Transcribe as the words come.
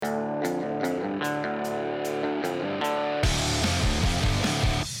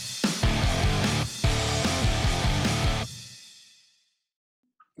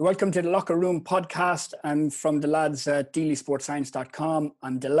Welcome to the Locker Room podcast. I'm from the lads at dailysportscience.com.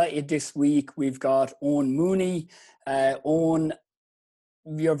 I'm delighted this week we've got Owen Mooney. Owen,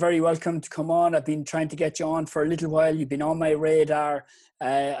 you're very welcome to come on. I've been trying to get you on for a little while. You've been on my radar.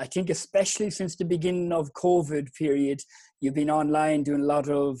 I think especially since the beginning of COVID period, you've been online doing a lot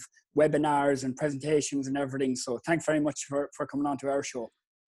of webinars and presentations and everything. So thanks very much for coming on to our show.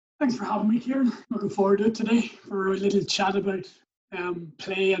 Thanks for having me, Kieran. Looking forward to it today for a little chat about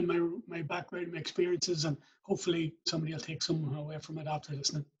play and my background, my experiences, and hopefully somebody will take something away from it after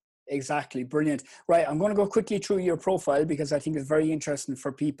listening. Exactly. Brilliant. Right. I'm going to go quickly through your profile because I think it's very interesting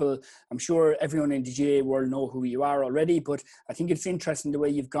for people. I'm sure everyone in the GA world know who you are already, but I think it's interesting the way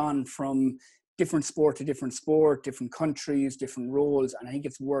you've gone from different sport to different sport, different countries, different roles. And I think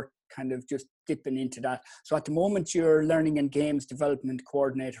it's worth kind of just dipping into that. So at the moment, you're Learning and Games Development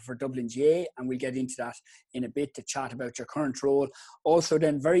Coordinator for Dublin GA, and we'll get into that in a bit to chat about your current role. Also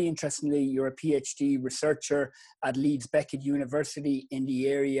then, very interestingly, you're a PhD researcher at Leeds Beckett University in the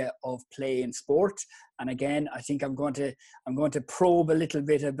area of play and sport. And again, I think I'm going to probe a little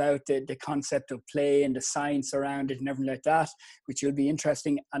bit about the concept of play and the science around it and everything like that, which will be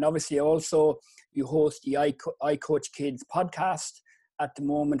interesting. And obviously also you host the I Coach Kids podcast at the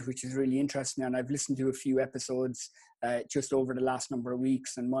moment, which is really interesting. And I've listened to a few episodes just over the last number of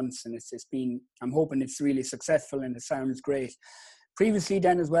weeks and months. And it's been, I'm hoping it's really successful and it sounds great. Previously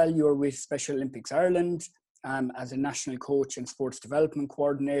then as well, you were with Special Olympics Ireland as a national coach and sports development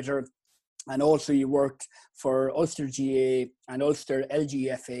coordinator. And also you worked for Ulster GA and Ulster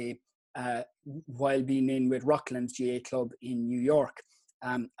LGFA while being in with Rocklands GA Club in New York.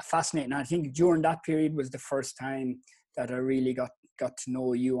 Fascinating. I think during that period was the first time that I really got to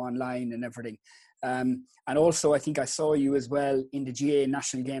know you online and everything. And also I think I saw you as well in the GA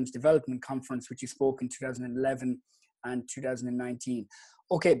National Games Development Conference, which you spoke in 2011 and 2019.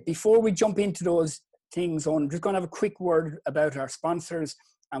 Okay, before we jump into those things, I'm just going to have a quick word about our sponsors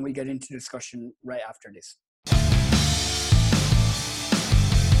and we'll get into the discussion right after this.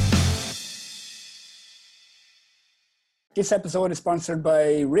 This episode is sponsored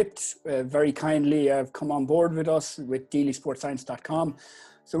by Ripped. Very kindly have come on board with us with dailysportscience.com.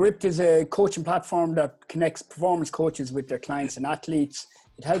 So Ripped is a coaching platform that connects performance coaches with their clients and athletes.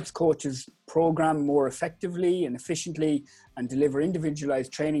 It helps coaches program more effectively and efficiently and deliver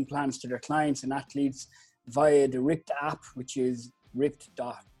individualized training plans to their clients and athletes via the Ripped app, which is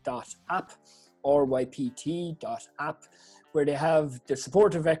ripped.app or ypt.app, where they have the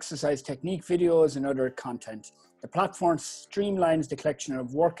supportive exercise technique videos and other content. The platform streamlines the collection of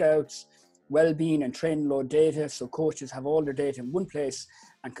workouts, well-being and training load data so coaches have all their data in one place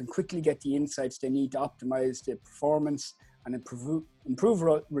and can quickly get the insights they need to optimize the performance and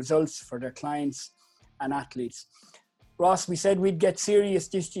improve results for their clients and athletes. Ross, we said we'd get serious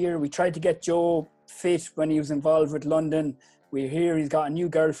this year. We tried to get Joe fit when he was involved with London. We hear he's got a new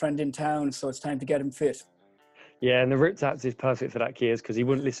girlfriend in town, so it's time to get him fit. Yeah, and the Ripped app is perfect for that, Kiers, because he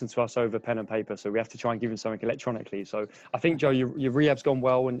wouldn't listen to us over pen and paper, so we have to try and give him something electronically. So I think, Joe, your rehab's gone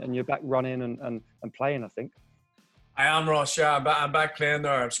well and you're back running and playing, I think. I am, Ross, yeah. I'm back playing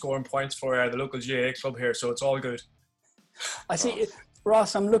there. I'm scoring points for the local GAA club here, so it's all good. I see,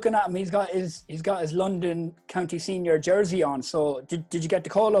 Ross, I'm looking at him. He's got his London County Senior jersey on. So did you get the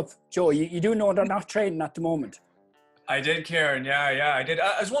call up, Joe? You do know they're not training at the moment. I did, Kieran. Yeah, I did.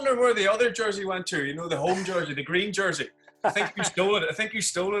 I was wondering where the other jersey went to. You know, the home jersey, the green jersey. I think you stole it. I think you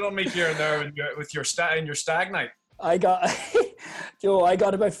stole it on me, Kieran, there with your stag night. I got, Joe, I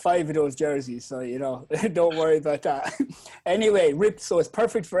got about 5 of those jerseys, so, you know, don't worry about that. Anyway, Ripped, so it's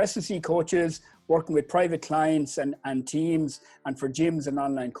perfect for S&C coaches, working with private clients and teams, and for gyms and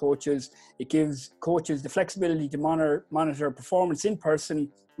online coaches. It gives coaches the flexibility to monitor performance in person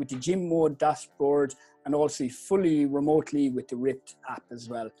with the gym mode dashboard and also fully remotely with the Ripped app as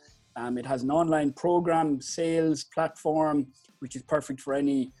well. It has an online program sales platform, which is perfect for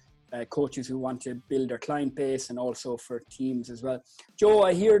any coaches who want to build their client base and also for teams as well. Joe,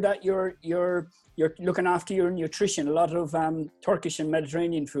 I hear that you're looking after your nutrition, a lot of Turkish and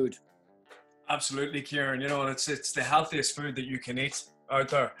Mediterranean food. Absolutely, Kieran. You know, it's the healthiest food that you can eat out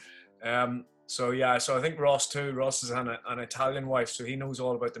there. So I think Ross too. Ross is an Italian wife, so he knows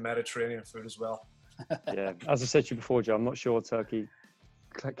all about the Mediterranean food as well. Yeah, as I said to you before, Joe, I'm not sure Turkey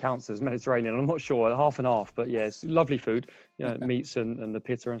counts as Mediterranean. I'm not sure, half and half, but yeah, it's lovely food. You know, meats and the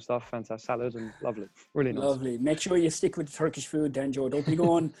pita and stuff, fantastic salad and lovely, really nice. Lovely. Make sure you stick with the Turkish food then, Joe. Don't be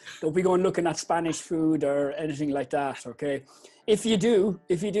going looking at Spanish food or anything like that. Okay. If you do,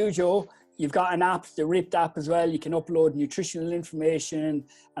 Joe, you've got an app, the Ripped app as well. You can upload nutritional information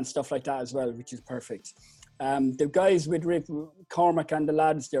and stuff like that as well, which is perfect. The guys with Rip, Cormac and the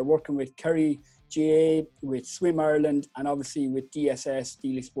lads, they're working with Kerry GA, with Swim Ireland, and obviously with DSS,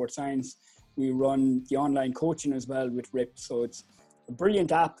 Daily Sport Science. We run the online coaching as well with Rip. So it's a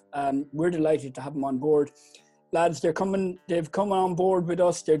brilliant app. We're delighted to have them on board. Lads, they've come on board with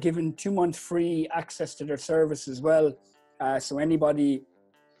us. They're given 2 months free access to their service as well. So anybody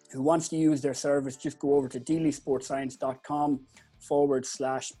who wants to use their service, just go over to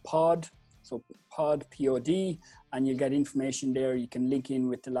dailysportscience.com/pod. So pod, P-O-D, and you'll get information there. You can link in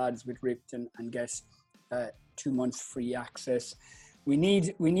with the lads with Ripton and get 2 months free access. We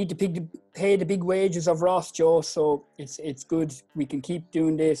need to pay the big wages of Ross, Joe, so it's good. We can keep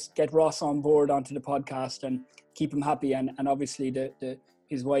doing this, get Ross on board onto the podcast and keep him happy, and obviously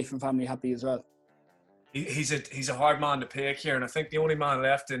his wife and family happy as well. He's a hard man to pay, Kieran. I think the only man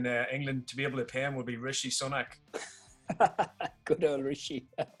left in England to be able to pay him would be Rishi Sunak. Good old Rishi.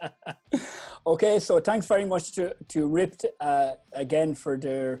 Okay, so thanks very much to Ripped again for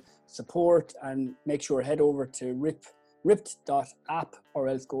their support, and make sure head over to ripped.app or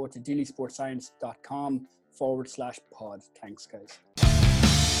else go to dailysportscience.com/pod. Thanks, guys.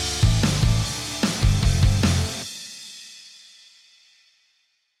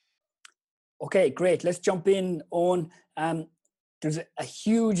 Okay, great. Let's jump in, Owen. There's a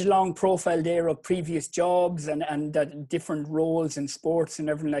huge, long profile there of previous jobs and different roles in sports and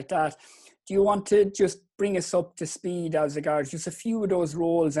everything like that. Do you want to just bring us up to speed as regards just a few of those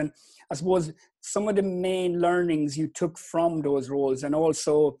roles, and I suppose some of the main learnings you took from those roles, and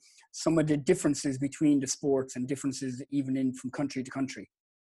also some of the differences between the sports and differences even from country to country?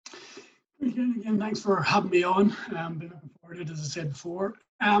 Again, thanks for having me on. Been looking forward to it, as I said before.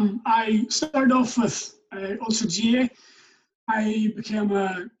 I started off with Ulster GA. I became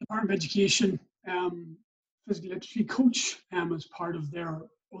a Department of Education physical literacy coach as part of their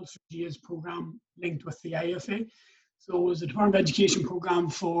Ulster GA's program linked with the IFA. So it was a Department of Education program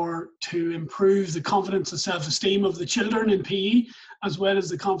to improve the confidence and self-esteem of the children in PE, as well as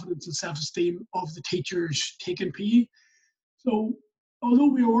the confidence and self-esteem of the teachers taking PE. So although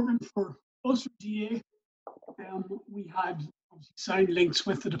we were working for Ulster GA, we had obviously signed links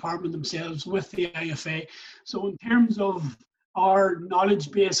with the department themselves, with the IFA. So in terms of our knowledge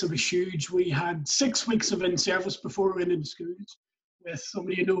base, it was huge. We had 6 weeks of in-service before we went into schools with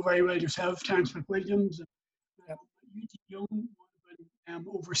somebody you know very well yourself, Terence McWilliams. Eugene Young would have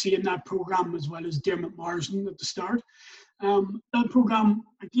been overseeing that programme, as well as Dermot Marsden at the start. That programme,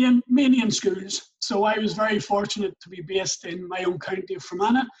 again, mainly in schools. So I was very fortunate to be based in my own county of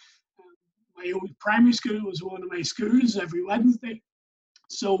Fermanagh. My old primary school was one of my schools every Wednesday.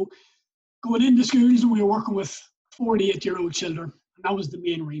 So going into schools, we were working with 48-year-old children, and that was the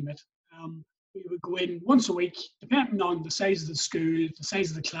main remit. We would go in once a week, depending on the size of the school, the size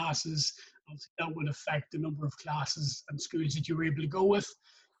of the classes. Obviously, that would affect the number of classes and schools that you were able to go with.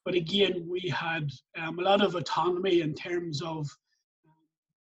 But again, we had a lot of autonomy in terms of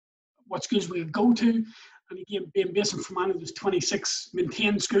what schools we would go to. And again, being based in Fermanagh, there's 26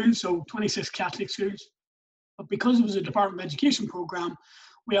 maintained schools, so 26 Catholic schools. But because it was a Department of Education programme,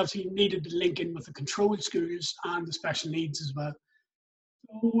 we obviously needed to link in with the controlled schools and the special needs as well.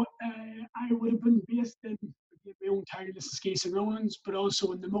 So I would have been based in my own town, this is Case and Rowlands, but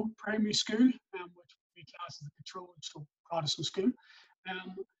also in the Moat Primary School, which would be classed as a controlled, so Protestant school.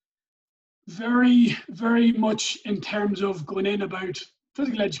 Very, very much in terms of going in about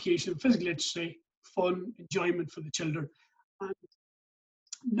physical education, physical literacy, fun, enjoyment for the children. And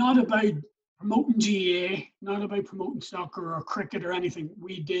not about promoting GAA, not about promoting soccer or cricket or anything.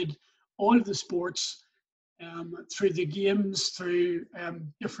 We did all of the sports through the games, through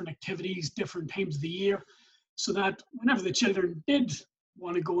different activities, different times of the year, so that whenever the children did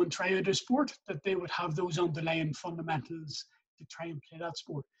want to go and try out a sport, that they would have those underlying fundamentals to try and play that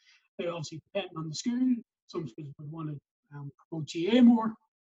sport. They obviously depend on the school. Some schools would want to promote GAA more.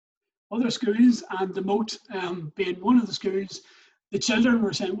 Other schools, and the Moat being one of the schools, the children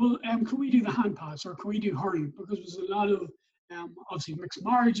were saying, well, can we do the hand pass, or can we do hurling? Because there was a lot of obviously mixed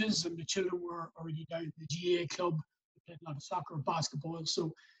marriages, and the children were already down at the GAA club. They played a lot of soccer, basketball.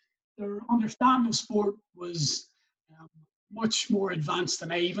 So their understanding of sport was much more advanced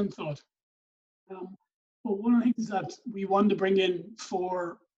than I even thought. But one of the things that we wanted to bring in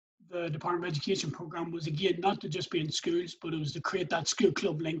for the Department of Education programme was, again, not to just be in schools, but it was to create that school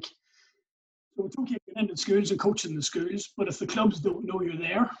club link. So it's okay to get into schools and coach in the schools, but if the clubs don't know you're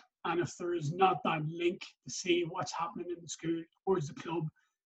there, and if there is not that link to see what's happening in the school towards the club,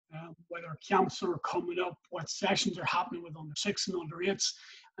 whether camps are coming up, what sessions are happening with under 6 and under 8s.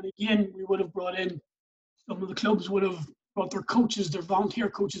 And again, we would have brought in, some of the clubs would have brought their coaches, their volunteer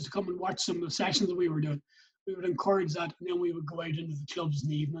coaches, to come and watch some of the sessions that we were doing. we would encourage that, and then we would go out into the clubs in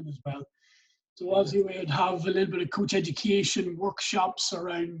the evening as well. So obviously we would have a little bit of coach education, workshops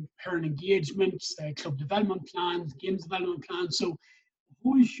around parent engagement, club development plans, games development plans. So a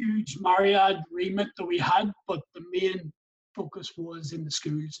whole huge myriad remit that we had, but the main focus was in the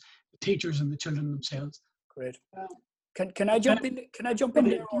schools, the teachers and the children themselves. Great. Can I jump in? Can I jump in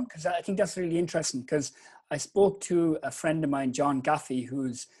there? Yeah. Because I think that's really interesting. Because I spoke to a friend of mine, John Gaffey,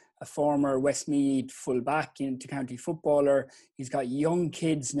 who's a former Westmeath fullback into county footballer. He's got young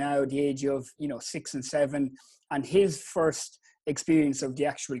kids now, the age of 6 and 7, and his first experience of the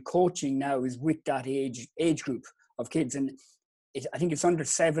actual coaching now is with that age group of kids. And I think it's under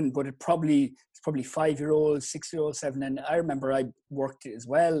 7, but it's probably 5-year-olds, 6-year-olds, 7. And I remember I worked as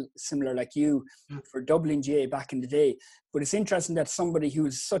well, similar like you, for Dublin GA back in the day. But it's interesting that somebody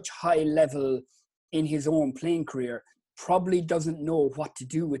who's such high level in his own playing career probably doesn't know what to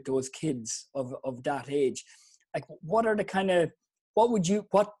do with those kids of that age. Like, what are the kind of,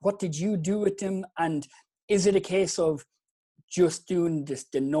 what did you do with them? And is it a case of just doing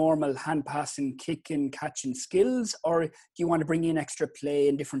the normal hand passing, kicking, catching skills, or do you want to bring in extra play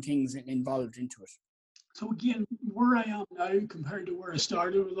and different things involved into it? So again, where I am now compared to where I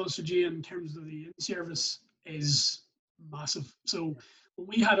started with OCG in terms of the in-service is massive. So when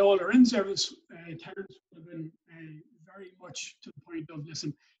we had all our in-service, Terence would have been very much to the point of,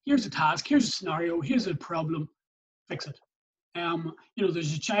 listen, here's a task, here's a scenario, here's a problem, fix it.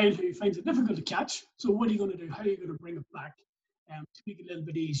 There's a child who finds it difficult to catch, so what are you going to do? How are you going to bring it back to make it a little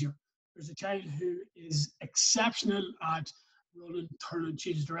bit easier? There's a child who is exceptional at running, turning,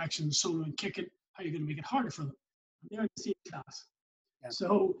 changing directions, soloing, kicking. How are you going to make it harder for them? They're in the same class. Yeah.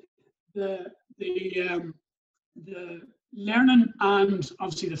 So the learning and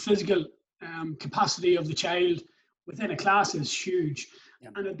obviously the physical capacity of the child within a class is huge. Yeah.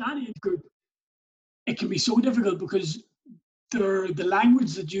 And at that age group, it can be so difficult because the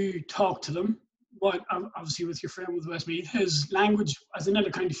language that you talk to them, obviously with your friend with Westmeath, his language as an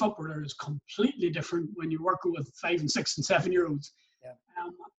inter-county footballer is completely different when you're working with 5 and 6 and 7-year-olds. Yeah.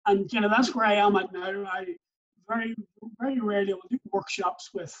 And that's where I am at now. I very, very rarely will do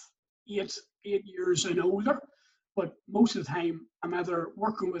workshops with 8 years and older, but most of the time I'm either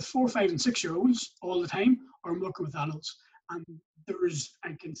working with 4, 5 and 6-year-olds all the time, or I'm working with adults. And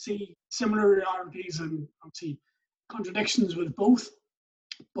I can see similarities and obviously contradictions with both,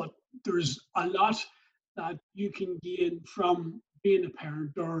 but there's a lot that you can gain from being a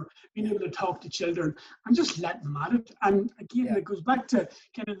parent or being able to talk to children and just let them at it. And again, It goes back to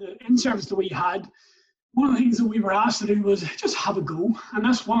kind of the in-service that we had. One of the things that we were asked to do was just have a go. And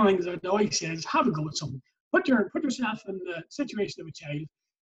that's one of the things that I always say is have a go at something. Put yourself in the situation of a child.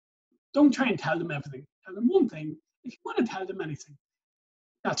 Don't try and tell them everything. Tell them one thing. If you want to tell them anything,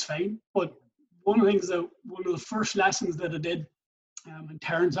 that's fine. But one of the first lessons that I did, and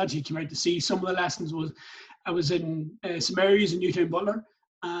Terence actually came out to see some of the lessons, was I was in St Mary's in Newtown Butler,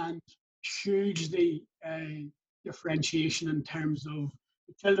 and hugely differentiation in terms of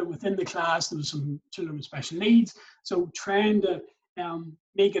the children within the class. There was some children with special needs, so trying to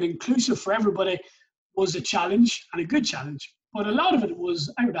make it inclusive for everybody was a challenge, and a good challenge. But a lot of it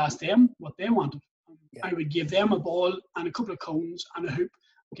was I would ask them what they wanted. Yeah. I would give them a ball and a couple of cones and a hoop.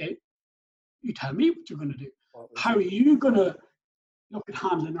 Okay, you tell me what you're going to do. How are you going to look at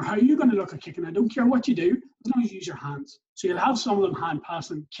handling, or how are you going to look at kicking? I don't care what you do, as long as you use your hands. So you'll have some of them hand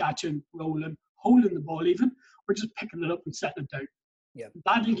passing, catching, rolling, holding the ball even, or just picking it up and setting it down. Yeah.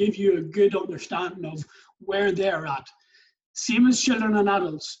 That'll give you a good understanding of where they're at. Same as children and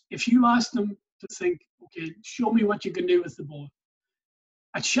adults. If you ask them to think, okay, show me what you can do with the ball.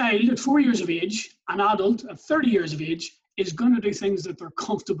 A child at 4 years of age, an adult at 30 years of age, is going to do things that they're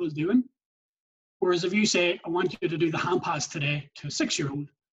comfortable doing. Whereas if you say, I want you to do the hand pass today to a 6-year-old,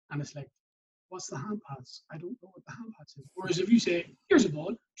 and it's like, what's the hand pass? I don't know what the hand pass is. Whereas if you say, here's a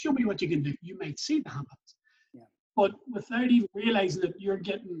ball, show me what you can do, you might see the hand pass. Yeah. But without even realizing that you're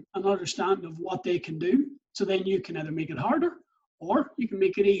getting an understanding of what they can do, so then you can either make it harder or you can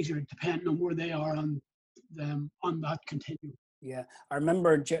make it easier depending on where they are on that continuum. Yeah, I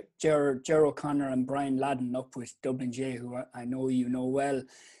remember Ger O'Connor and Brian Ladden up with Dublin J, who I know you know well.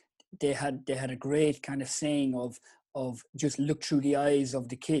 They had a great kind of saying of just look through the eyes of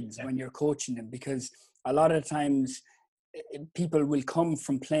the kids when you're coaching them, because a lot of times people will come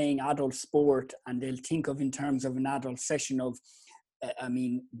from playing adult sport and they'll think of in terms of an adult session of,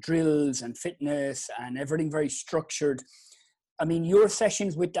 drills and fitness and everything very structured. I mean, your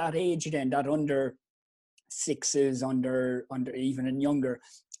sessions with that age then, that under 6s, under even and younger,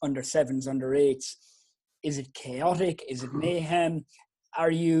 under 7s, under 8s, is it chaotic? Is it mayhem?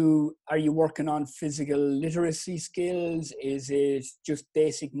 are you working on physical literacy skills? Is it just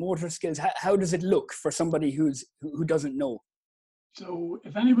basic motor skills? How does it look for somebody who doesn't know? So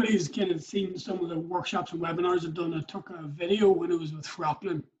if anybody's kind of seen some of the workshops and webinars I've done, I took a video when I was with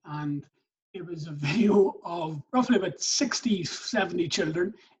Froplin, and it was a video of roughly about 60, 70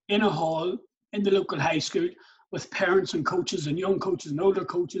 children in a hall in the local high school with parents and coaches and young coaches and older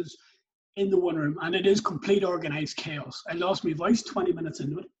coaches in the one room. And it is complete organized chaos. I lost my voice 20 minutes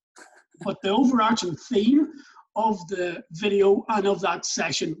into it. But the overarching theme of the video and of that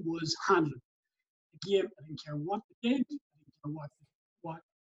session was handling. Again, I didn't care what they did, I didn't care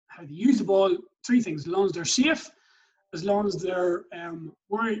how they use the ball. Three things: as long as they're safe, as long as they're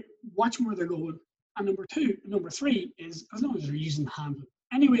watching where they're going, and number three is as long as they're using handling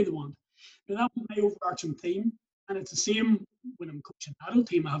any way they want. Now that was my overarching theme, and it's the same when I'm coaching an adult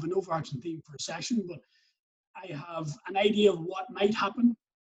team. I have an overarching theme for a session, but I have an idea of what might happen.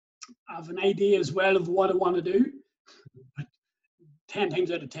 I have an idea as well of what I want to do, but 10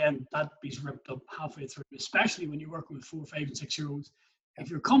 times out of 10, that be ripped up halfway through, especially when you're working with 4, 5, and 6-year-olds. If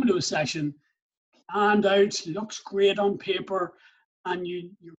you're coming to a session, planned out, looks great on paper, and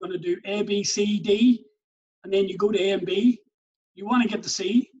you're going to do A, B, C, D, and then you go to A and B, you want to get to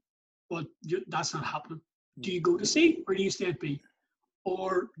C, but that's not happening. Do you go to C or do you stay at B?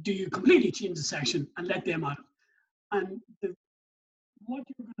 Or do you completely change the session and let them at it? And what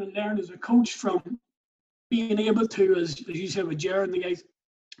you're going to learn as a coach from being able to, as you said with Jared and the guys,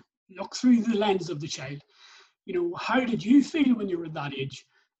 look through the lens of the child. You know, how did you feel when you were that age?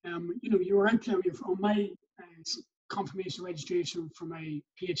 You know, you were out playing on my confirmation registration for my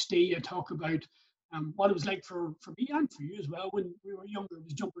PhD. I talk about what it was like for me and for you as well when we were younger. It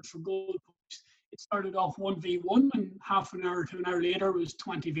was jumpers for goal posts. It started off 1v1, and half an hour to an hour later was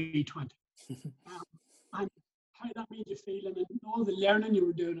 20v20. And how that made you feel, and all the learning you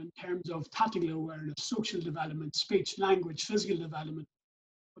were doing in terms of tactical awareness, social development, speech, language, physical development.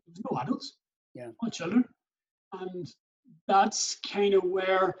 But there was no adults, no children. And that's kind of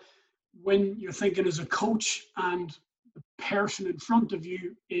where, when you're thinking as a coach and the person in front of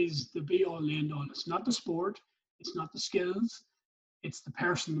you is the be all end all. It's not the sport, it's not the skills, it's the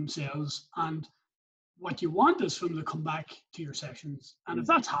person themselves. And what you want is for them to come back to your sessions. And if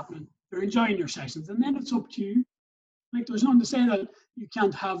that's happening, they're enjoying your sessions, and then it's up to you. Like, there's nothing to say that you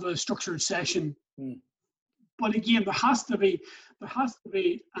can't have a structured session. But again, there has to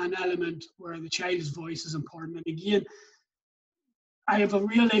be an element where the child's voice is important. And again, I have a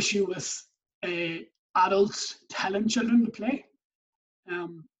real issue with adults telling children to play.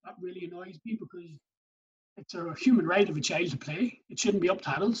 That really annoys me, because it's a human right of a child to play. It shouldn't be up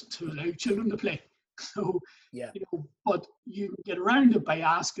to adults to allow children to play. So, you know, but you can get around it by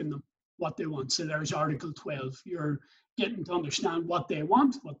asking them what they want. So there's Article 12. You're getting to understand what they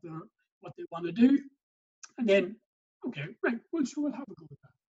want, what they want to do. And then, okay, right, well, sure, we'll have a go with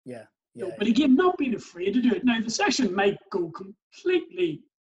that. But again, not being afraid to do it. Now, the session might go completely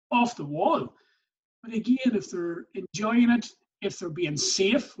off the wall. But again, if they're enjoying it, if they're being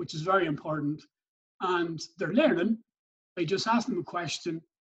safe, which is very important, and they're learning, by just asking them a question,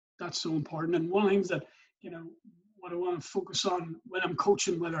 that's so important. And one of the things that, you know, what I want to focus on when I'm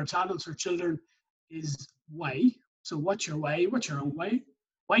coaching, whether it's adults or children, is why. So what's your why? What's your own why?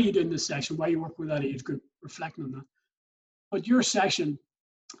 Why are you doing this session? Why are you working with that age group? Reflecting on that. But your session,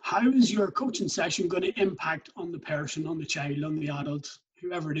 how is your coaching session going to impact on the person, on the child, on the adult,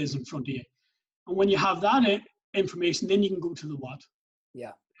 whoever it is in front of you? And when you have that information, then you can go to the what.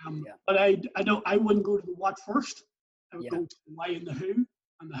 But I wouldn't go to the what first. I would go to the why and the who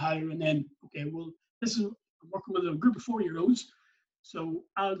and the how, and then, okay, well, I'm working with a group of 4-year-olds, so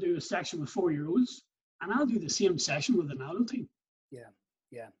I'll do a section with 4-year-olds, and I'll do the same session with an adult team.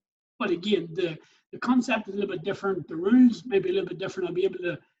 But again, the concept is a little bit different. The rules may be a little bit different. I'll be able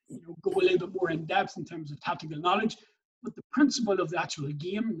to, you know, go a little bit more in depth in terms of tactical knowledge, but the principle of the actual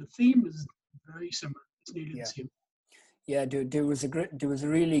game and the theme is very similar. It's nearly the same. There was a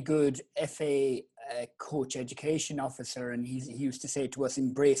really good FA coach education officer, and he used to say to us,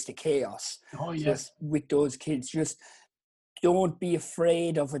 embrace the chaos. Just with those kids, just don't be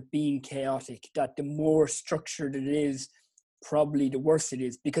afraid of it being chaotic, that the more structured it is, probably the worse it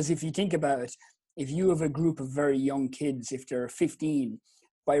is. Because if you think about it, if you have a group of very young kids, if there are 15,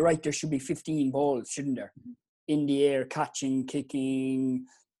 by right there should be 15 balls, shouldn't there? In the air, catching, kicking,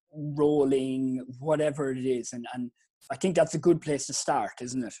 rolling, whatever it is. And I think that's a good place to start,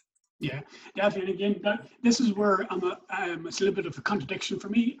 isn't it? Yeah, definitely. Again, this is where it's a little bit of a contradiction for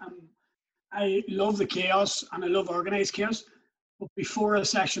me. I love the chaos and I love organized chaos, but before a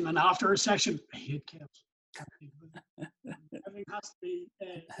session and after a session, I hate chaos. thing has to be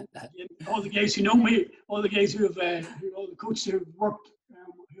all the guys who know me, all the guys who have, all the coaches who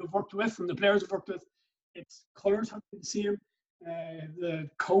have worked with, and the players have worked with. Its colours have to be the same, the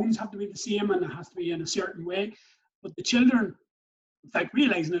cones have to be the same, and it has to be in a certain way. But the children, in fact,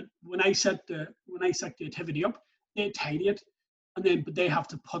 realising it, when I set the activity up, they tidy it, but they have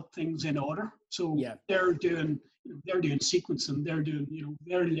to put things in order. So they're doing sequencing,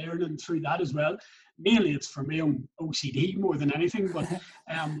 they're learning through that as well. Mainly it's for my own OCD more than anything, but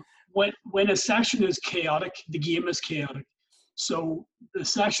when a session is chaotic, the game is chaotic. So the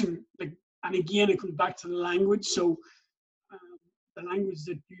session, and again, it comes back to the language. So the language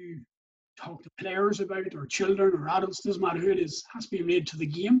that you talk to players about, or children or adults, doesn't matter who it is, has to be made to the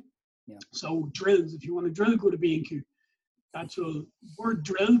game. Yeah. So drills, if you want to drill, go to B&Q. The actual word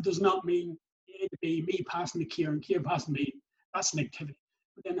drill does not mean A to B, me passing to Kieran, Kieran passing to me. That's an activity.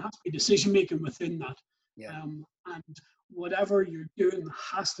 But then there has to be decision making within that. Yeah. And whatever you're doing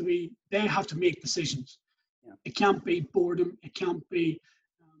has to be, they have to make decisions. Yeah. It can't be boredom. It can't be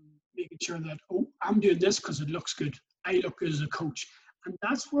making sure that, oh, I'm doing this because it looks good. I look good as a coach. And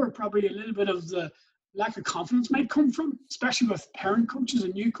that's where probably a little bit of the lack of confidence might come from, especially with parent coaches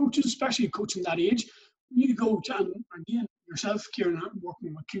and new coaches, especially coaching that age. When you go to, and again, yourself, Kieran,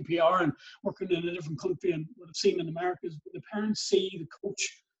 working with QPR and working in a different country, and what I've seen in America is the parents see the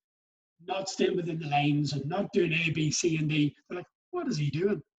coach not staying within the lines and not doing A, B, C, and D. They're like, what is he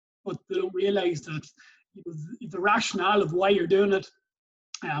doing? But they don't realise that the rationale of why you're doing it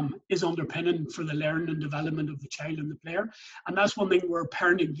is underpinning for the learning and development of the child and the player. And that's one thing where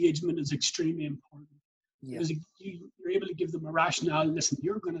parent engagement is extremely important. Yeah. Because you're able to give them a rationale. Listen,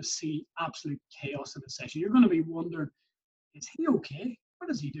 you're going to see absolute chaos in a session. You're going to be wondering, is he okay? What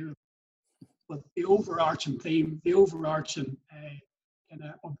is he doing? But the overarching theme, the overarching kind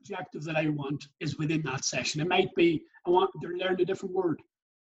of objective that I want is within that session. It might be, they're learning a different word.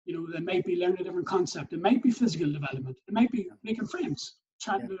 They might be learning a different concept. It might be physical development. It might be making friends,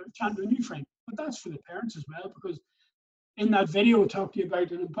 chatting to a new friend. But that's for the parents as well, because in that video I talked to you about,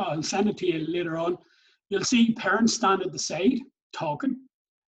 and I'll send it to you later on, you'll see parents stand at the side talking.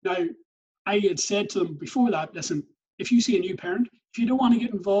 Now, I had said to them before that, listen, if you see a new parent, if you don't want to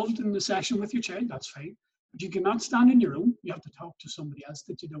get involved in the session with your child, that's fine. But you cannot stand on your own. You have to talk to somebody else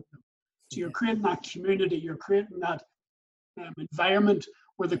that you don't know. So you're creating that community, you're creating that environment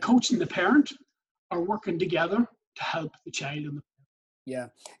where the coach and the parent are working together to help the child and the parent. Yeah,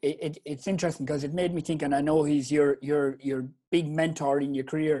 it's interesting because it made me think, and I know he's your big mentor in your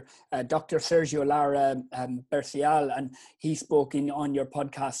career, Dr. Sergio Lara Bercial, and he spoke on your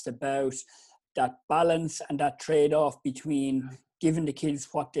podcast about that balance and that trade-off between giving the kids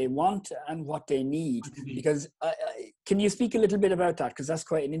what they want and what they need. Because can you speak a little bit about that? Because that's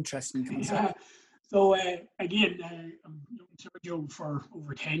quite an interesting concept. Yeah. So again, I've known Sergio for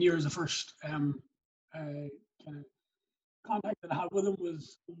over 10 years. The first kind of contact that I had with him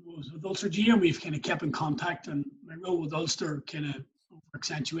was with Ulster G, and we've kind of kept in contact, and my role with Ulster kind of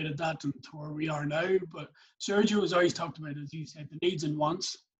accentuated that and to where we are now. But Sergio has always talked about, as he said, the needs and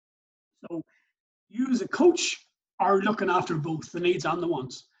wants. So you as a coach are looking after both the needs and the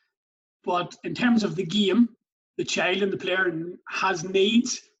wants. But in terms of the game, the child and the player has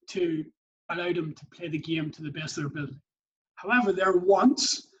needs to allow them to play the game to the best of their ability. However, their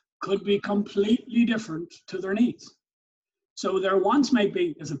wants could be completely different to their needs. So their wants might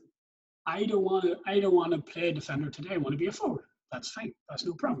be, listen, I don't want to play a defender today. I want to be a forward. That's fine. That's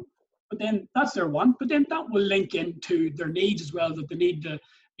no problem. But then that's their want. But then that will link into their needs as well, that they need to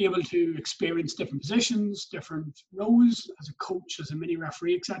be able to experience different positions, different roles as a coach, as a mini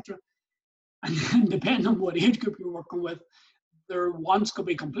referee, etc. And then depending on what age group you're working with, their wants could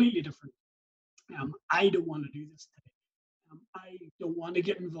be completely different. I don't want to do this today. I don't want to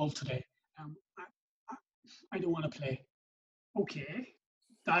get involved today. I don't want to play. Okay,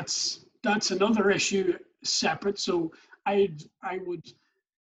 that's another issue separate. So I would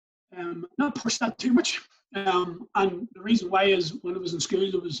not push that too much. And the reason why is when I was in school,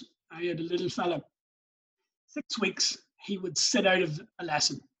 I had a little fella, 6 weeks, he would sit out of a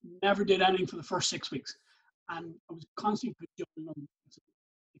lesson, never did anything for the first 6 weeks. And I was constantly jumping on him.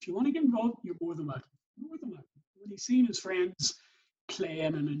 If you want to get involved, you're more than welcome. More than welcome. When he's seen his friends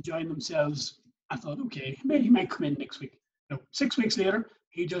playing and enjoying themselves, I thought, okay, maybe he might come in next week. No, 6 weeks later,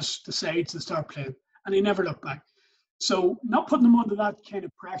 he just decides to start playing, and he never looked back. So not putting them under that kind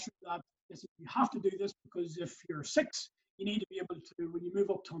of pressure that you have to do this, because if you're 6, you need to be able to, when you move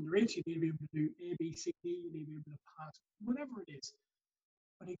up to under 8, you need to be able to do A, B, C, D, you need to be able to pass, whatever it is.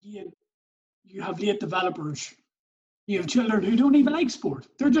 But again, you have late developers. You have children who don't even like sport.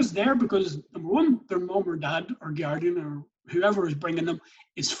 They're just there because, number one, their mum or dad or guardian or whoever is bringing them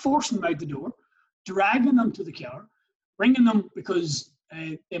is forcing them out the door, dragging them to the car, bringing them because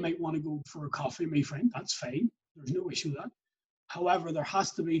they might want to go for a coffee, my friend. That's fine. There's no issue with that. However, there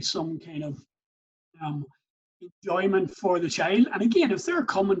has to be some kind of enjoyment for the child. And again, if they're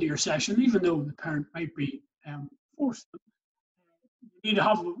coming to your session, even though the parent might be forced, you need to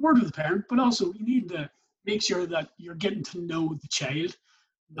have a word with the parent, but also you need to make sure that you're getting to know the child,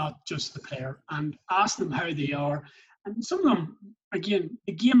 not just the player, and ask them how they are. And some of them, again,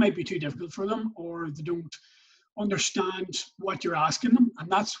 the game might be too difficult for them, or they don't understand what you're asking them, and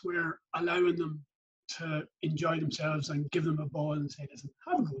that's where allowing them to enjoy themselves and give them a ball and say, listen,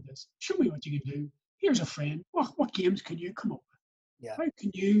 have a go at this. Show me what you can do. Here's a friend. What games can you come up with? Yeah.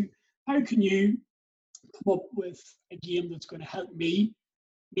 How can you come up with a game that's going to help me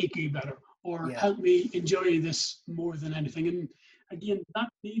make you better, or help me enjoy this more than anything? And again, that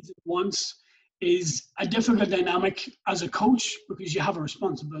needs and wants is a difficult dynamic as a coach, because you have a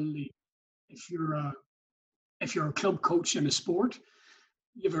responsibility. If you're a club coach in a sport,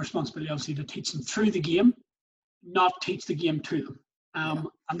 you have a responsibility obviously to teach them through the game, not teach the game to them.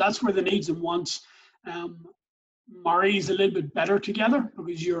 And that's where the needs and wants marries a little bit better together,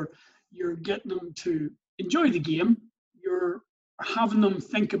 because you're getting them to enjoy the game. You're having them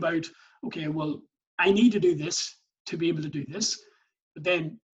think about, okay, well, I need to do this to be able to do this. But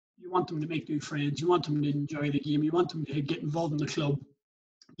then you want them to make new friends. You want them to enjoy the game. You want them to get involved in the club,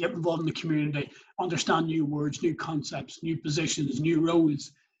 get involved in the community, understand new words, new concepts, new positions, new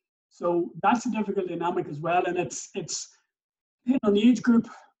roles. So that's a difficult dynamic as well. And it's on the age group,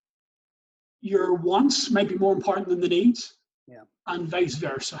 your wants might be more important than the needs, and vice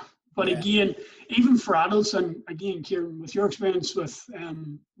versa. But again, even for adults, and again, Kieran, with your experience with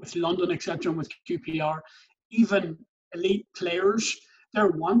London, etc., and with QPR, even elite players, their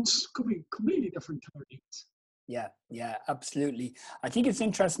wants could be completely different to their needs. Yeah, absolutely. I think it's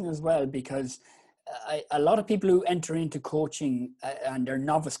interesting as well, because a lot of people who enter into coaching and they're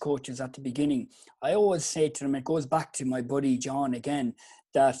novice coaches at the beginning, I always say to them, it goes back to my buddy John again,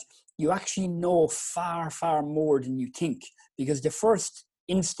 that you actually know far, far more than you think, because the first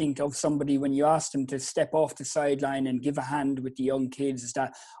instinct of somebody when you ask them to step off the sideline and give a hand with the young kids is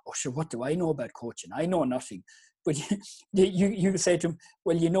that, oh sure, what do I know about coaching? I know nothing. But you say to them,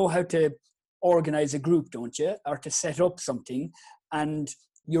 well, you know how to organize a group, don't you? Or to set up something. And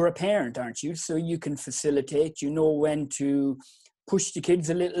you're a parent, aren't you? So you can facilitate, you know when to push the kids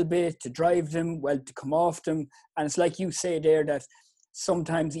a little bit, to drive them, well, to come off them. And it's like you say there, that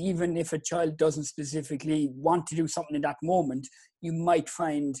sometimes even if a child doesn't specifically want to do something in that moment, you might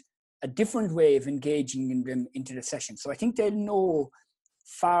find a different way of engaging them into the session. So I think they'll know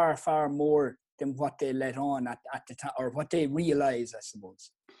far, far more than what they let on at the time, or what they realize, I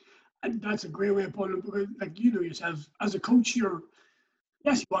suppose. And that's a great way of putting it, because like you know yourself, as a coach,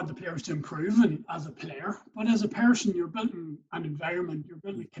 yes, you want the players to improve, and as a player, but as a person, you're building an environment, you're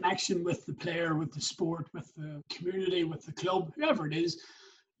building a connection with the player, with the sport, with the community, with the club, whoever it is.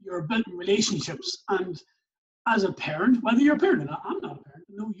 You're building relationships. And as a parent, whether you're a parent or not, I'm not a parent,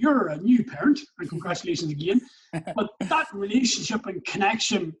 no, you're a new parent, and congratulations again. But that relationship and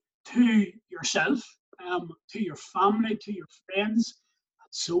connection to yourself, to your family, to your friends,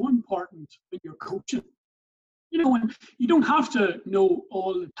 that's so important when you're coaching. You know, and you don't have to know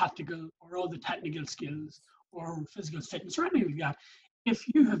all the tactical or all the technical skills or physical fitness or anything like that. If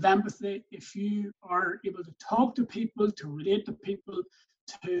you have empathy, if you are able to talk to people, to relate to people,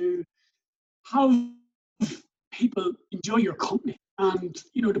 to have people enjoy your company, and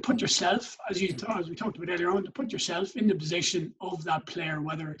you know, to put yourself, as we talked about earlier on, to put yourself in the position of that player,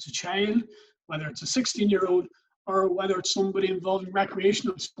 whether it's a child, whether it's a 16-year-old, or whether it's somebody involved in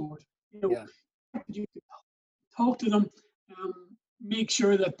recreational sport. You know, you talk to them, make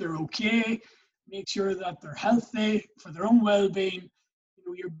sure that they're okay, make sure that they're healthy for their own well-being. You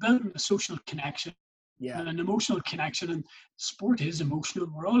know, you're building a social connection and an emotional connection, and sport is emotional.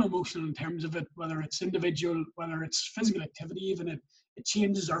 We're all emotional in terms of it, whether it's individual, whether it's physical activity, even it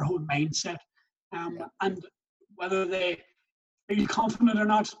changes our whole mindset. And whether they feel confident or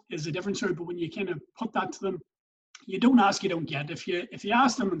not is a different story, but when you kind of put that to them, you don't ask, you don't get. If you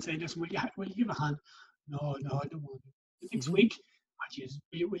ask them and say, listen, will you give a hand? No, I don't want to. Next week,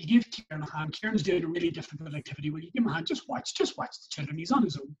 will you give Kieran a hand? Kieran's doing a really difficult activity. Will you give him a hand? Just watch the children. He's on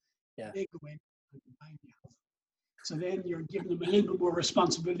his own. They go in and mind you. So then you're giving them a little bit more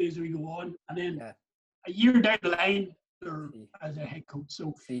responsibility as we go on. And then a year down the line, they're as a head coach.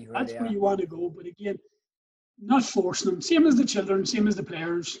 So that's where you want to go. But again, not forcing them. Same as the children, same as the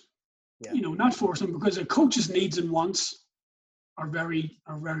players. You know, not forcing them, because a coach's needs and wants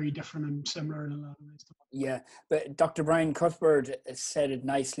very different and similar in a lot of ways. Yeah, but Dr. Brian Cuthbert said it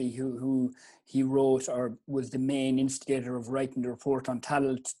nicely, who he wrote or was the main instigator of writing the report on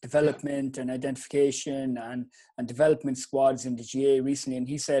talent development and identification and development squads in the GA recently. And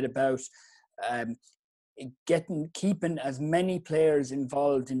he said about keeping as many players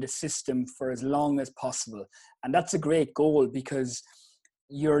involved in the system for as long as possible. And that's a great goal, because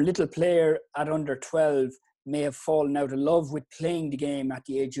your little player at under 12 may have fallen out of love with playing the game at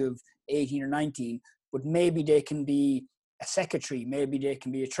the age of 18 or 19, but maybe they can be a secretary, maybe they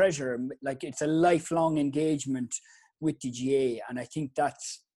can be a treasurer. Like, it's a lifelong engagement with the GA, and I think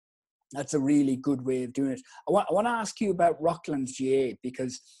that's a really good way of doing it. I want to ask you about Rockland's GA,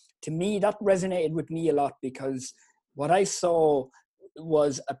 because to me that resonated with me a lot, because what I saw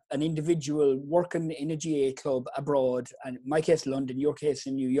was an individual working in a GA club abroad, and in my case London, your case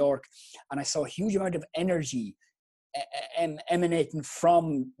in New York, and I saw a huge amount of energy emanating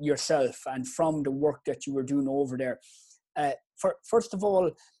from yourself and from the work that you were doing over there. First of all,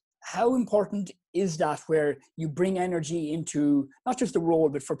 how important is that, where you bring energy into not just the role,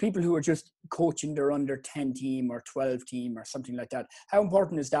 but for people who are just coaching their under 10 team or 12 team or something like that? How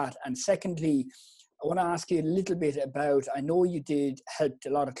important is that? And secondly, I want to ask you a little bit about, I know you helped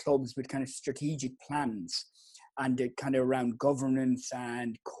a lot of clubs with kind of strategic plans and kind of around governance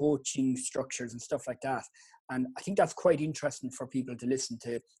and coaching structures and stuff like that. And I think that's quite interesting for people to listen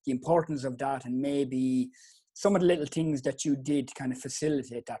to, the importance of that, and maybe some of the little things that you did to kind of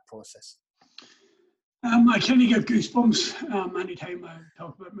facilitate that process. I kind of get goosebumps anytime I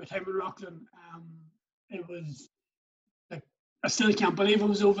talk about my time in Rockland. It was like, I still can't believe I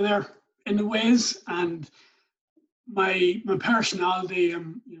was over there in the ways, and my personality,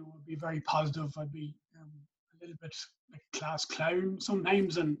 would be very positive. I'd be a little bit like a class clown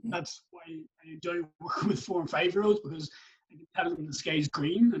sometimes, and that's why I enjoy working with 4 and 5 year olds, because I can tell them the sky is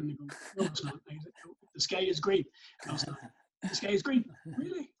green, and they go, "No, it's not." I said, "No, the sky is green." "No, it's not. The sky is green."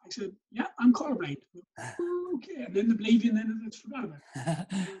 "Really?" I said, "Yeah, I'm colorblind." "Oh, okay." And then they believe you, and then it's forgot about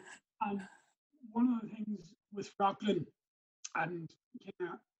it. And one of the things with Rockland, and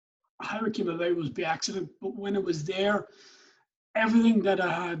how it came about was by accident, but when it was there, everything that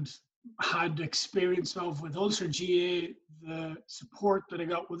I had experience of with Ulster GA, the support that I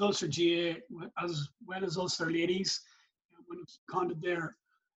got with Ulster GA, as well as Ulster ladies, when it was seconded there,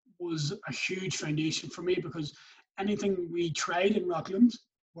 was a huge foundation for me, because anything we tried in Rockland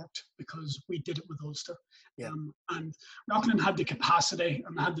worked because we did it with Ulster. Yeah. And Rockland had the capacity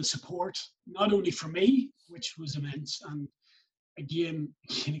and had the support, not only for me, which was immense, and again,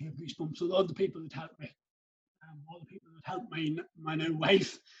 I get goosebumps with all the people that helped me, all the people that helped my now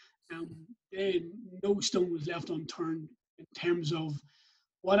wife. No stone was left unturned in terms of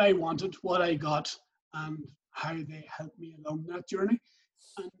what I wanted, what I got, and how they helped me along that journey.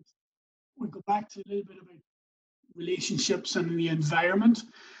 And we go back to a little bit about relationships and the environment,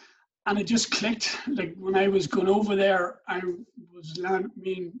 and it just clicked. Like, when I was going over there,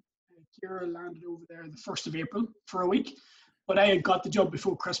 me and Kira landed over there the 1st of April for a week, but I had got the job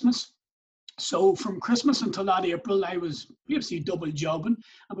before Christmas. So from Christmas until that April, I was basically double jobbing.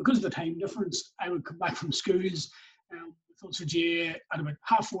 And because of the time difference, I would come back from schools with Ulster GA at about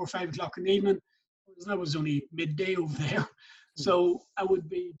 4:30, 5 o'clock in the evening. That was only midday over there. So I would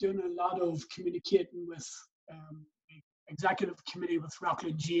be doing a lot of communicating with the executive committee with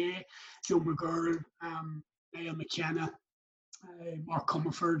Rockland GA, Joe McGurl, Niall McKenna, Mark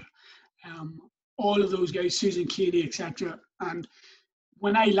Comerford, all of those guys, Susan Keeley, etc. And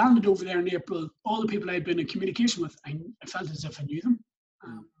when I landed over there in April, all the people I'd been in communication with, I felt as if I knew them.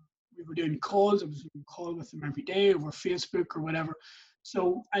 We were doing calls. I was doing a call with them every day over Facebook or whatever.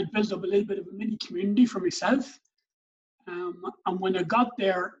 So I built up a little bit of a mini community for myself. And when I got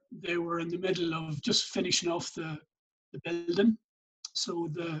there, they were in the middle of just finishing off the building. So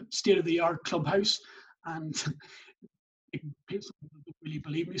the state-of-the-art clubhouse. And people don't really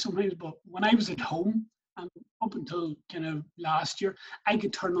believe me sometimes, but when I was at home, and up until kind of last year, I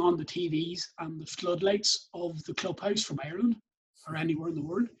could turn on the TVs and the floodlights of the clubhouse from Ireland or anywhere in the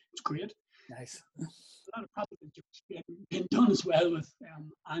world. It was great. Nice. A lot of projects being done as well with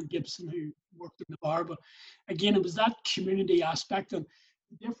Anne Gibson, who worked in the bar. But again, it was that community aspect. And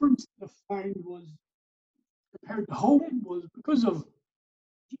the difference I found was, compared to home, was because of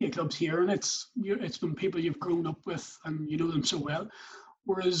GA clubs here, and it's been people you've grown up with and you know them so well.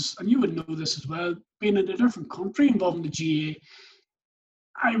 Whereas, and you would know this as well, being in a different country involving the GA,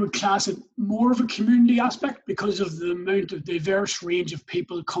 I would class it more of a community aspect because of the amount of diverse range of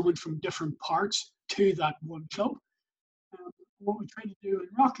people coming from different parts to that one club. What we tried to do in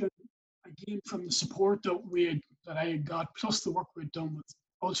Rockland, again, from the support that we had that I had got, plus the work we'd done with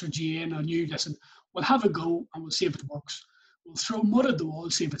Ulster GA, and I knew, listen, we'll have a go and we'll see if it works. We'll throw mud at the wall,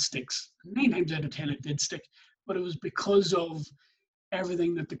 see if it sticks. 9 times out of 10 it did stick, but it was because of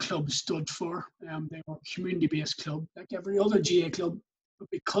everything that the club stood for. They were a community-based club, like every other GA club, but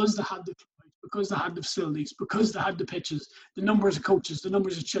because they had the club, because they had the facilities, because they had the pitches, the numbers of coaches, the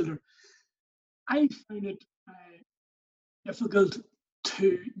numbers of children, I found it difficult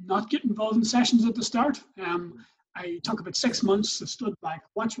to not get involved in sessions at the start. I took about 6 months, I stood back,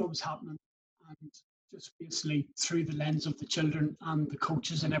 watched what was happening, and just basically through the lens of the children and the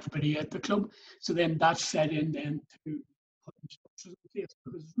coaches and everybody at the club. So then that fed in then to putting structures in place,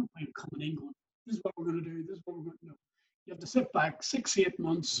 because there's no point coming in going, this is what we're going to do, this is what we're going to do. You have to sit back 6 to 8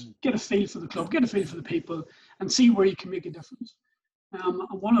 months, get a feel for the club, get a feel for the people, and see where you can make a difference. And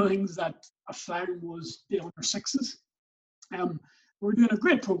one of the things that I found was the under sixes. We're doing a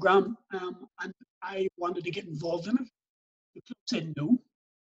great program, and I wanted to get involved in it. The club said no,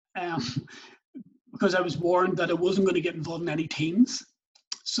 because I was warned that I wasn't going to get involved in any teams.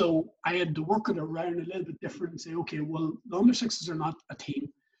 So I had to work it around a little bit different and say, okay, well, the under sixes are not a team.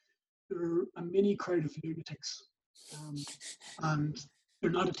 They're a mini crowd of lunatics. And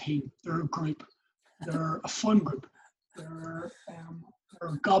they're not a team, they're a group. They're a fun group. They're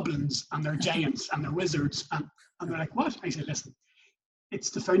goblins, and they're giants, and they're wizards. And they're like, what? I said, listen, it's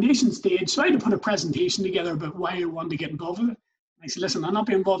the foundation stage. So I had to put a presentation together about why I wanted to get involved with it. I said, listen, I'll not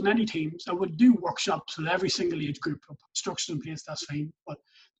be involved in any teams. I would do workshops with every single age group. I'll put structures in place, that's fine. But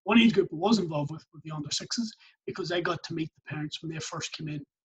one age group I was involved with the under sixes, because I got to meet the parents when they first came in.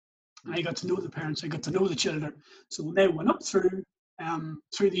 And I got to know the parents, I got to know the children. So when they went up through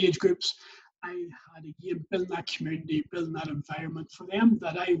the age groups, I had again building that community, building that environment for them,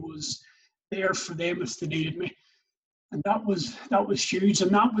 that I was there for them if they needed me. And that was huge.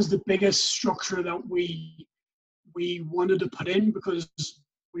 And that was the biggest structure that we wanted to put in, because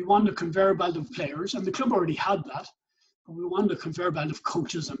we wanted a conveyor belt of players, and the club already had that, but we wanted a conveyor belt of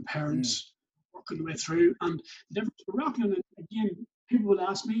coaches and parents working the way through. And the difference with Rockland, again, people will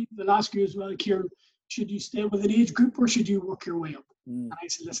ask me, they'll ask you as well, Kieran, should you stay with an age group or should you work your way up? And I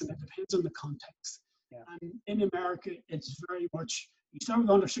said, listen, it depends on the context. Yeah. And in America, it's very much, you start with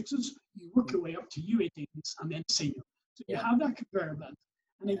under sixes, you work your way up to U18s and then senior. So you have that conveyor belt.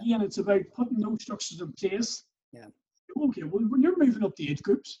 And again, it's about putting those structures in place. Yeah. Okay, well, when you're moving up the age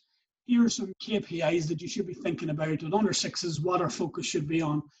groups, here are some KPIs that you should be thinking about. At under sixes, what our focus should be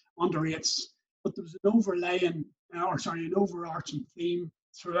on, under eights. But there was an an overarching theme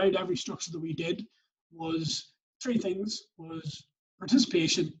throughout every structure that we did, was 3 things: was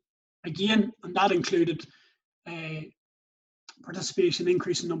participation, again, and that included participation,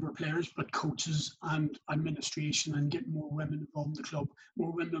 increase in number of players, but coaches and administration, and getting more women involved in the club,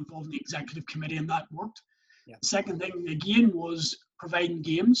 more women involved in the executive committee, and that worked. Yeah. The second thing, again, was providing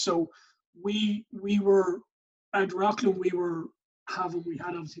games. So we were, at Rockland, we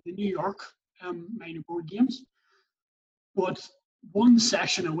had obviously the New York minor board games, but 1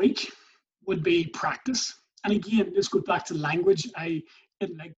 session a week would be practice. And again, this goes back to language. I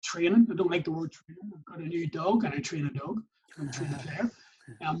didn't like training. I don't like the word training. I've got a new dog and I train a dog. I don't train a player.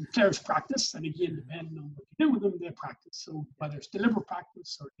 Players practice, and again, depending on what you do with them, they practice. So whether it's deliberate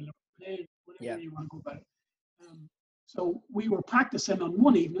practice or deliberate play, whatever you want to go about it. So we were practicing on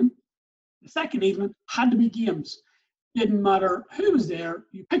one evening. The second evening had to be games. Didn't matter who was there.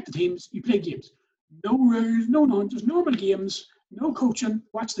 You pick the teams, you play games. No rules, no none, just normal games, no coaching,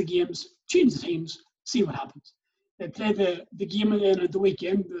 watch the games, change the teams, see what happens. They play the game at the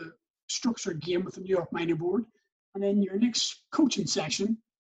weekend, the structured game with the New York Minor Board, and then your next coaching session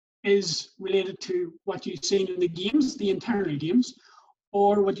is related to what you've seen in the games, the internal games,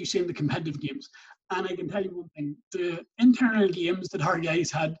 or what you see in the competitive games. And I can tell you one thing, the internal games that our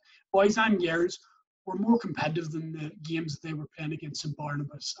guys had, boys and girls, were more competitive than the games that they were playing against St.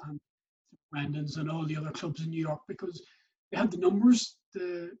 Barnabas and Brandon's and all the other clubs in New York, because they had the numbers,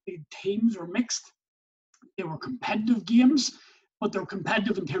 the teams were mixed. They were competitive games, but they were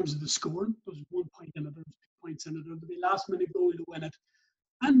competitive in terms of the score. There was 1 point in it, there was 2 points in it, there would be last minute goal to win it.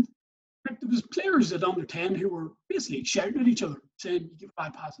 And there was players at under 10 who were basically shouting at each other, saying, you give a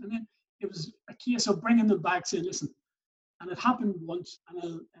bad pass. And then it was a case of bringing them back, saying, listen. And it happened once, and there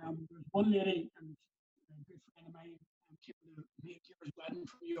was one lady, and a good friend of mine, came to me and Kira's wedding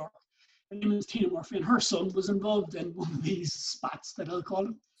from New York. Her name is Tina Murphy, and her son was involved in one of these spats that I'll call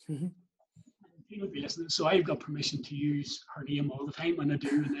it. Mm-hmm. And Tina would be listening, so I've got permission to use her name all the time, and I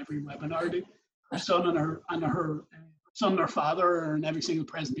do in every webinar I do. Her son and her son and her father, and every single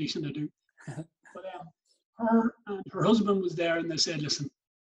presentation I do. But her and her husband was there, and they said, listen,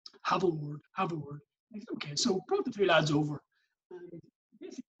 have a word. I said, okay, so brought the two lads over. And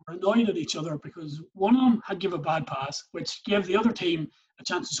basically were annoyed at each other because one of them had given a bad pass, which gave the other team a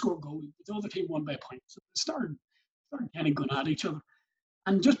chance to score a goal. The other team won by a point. So they started kind of going at each other.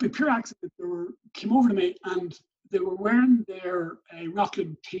 And just by pure accident, came over to me and they were wearing their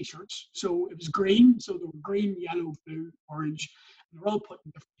Rockland t-shirts. So it was green. So they were green, yellow, blue, orange. And they were all put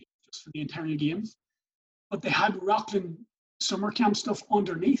in different teams just for the internal games. But they had Rockland summer camp stuff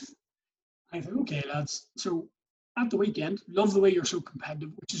underneath. I thought, okay, lads. So at the weekend, love the way you're so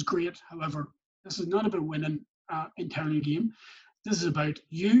competitive, which is great. However, this is not about winning internal game. This is about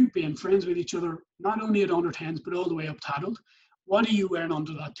you being friends with each other, not only at under 10s, but all the way up to adult. What are you wearing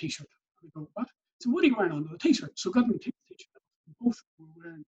under that t-shirt? I go, what? So what are you wearing under the t-shirt? So got them the t-shirt. Both were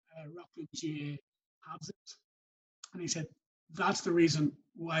wearing Rockland GA Habs. And he said, that's the reason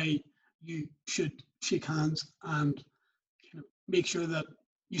why you should shake hands and make sure that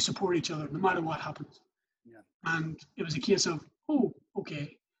you support each other no matter what happens. Yeah. And it was a case of, oh,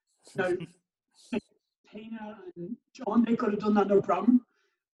 okay. Now, Tina and John, they could have done that no problem.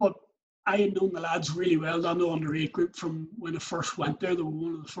 But I had known the lads really well, down the under-8 group from when I first went there. They were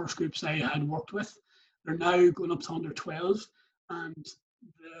one of the first groups I had worked with. They're now going up to under-12. And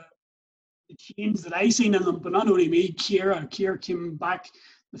the change that I seen in them, but not only me, Kira came back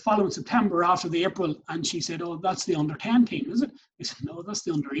the following September after the April, and she said, oh, that's the under-10 team, is it? I said, no, that's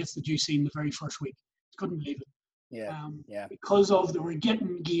the under-8s that you seen the very first week. Couldn't believe it. Yeah. Because they were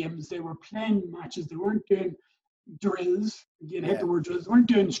getting games, they were playing matches, they weren't doing drills. Again, hit the word drills. They weren't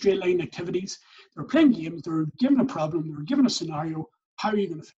doing straight line activities. They were playing games. They were given a problem. They were given a scenario. How are you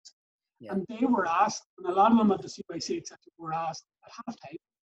going to fix it? Yeah. And they were asked, and a lot of them at the CYC etc. were asked at halftime.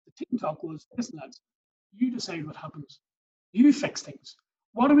 The team talk was, listen, lads, you decide what happens. You fix things.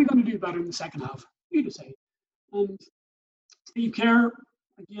 What are we going to do better in the second half? You decide. And Steve Kerr,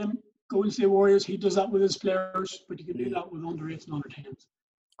 again, Golden State Warriors, he does that with his players, but you can do that with under-8s and under-10s.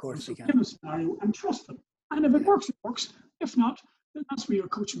 Of course, so you can. Give them a scenario and trust them. And if it works, it works. If not, then that's where your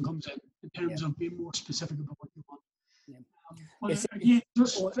coaching comes in terms of being more specific about what you want.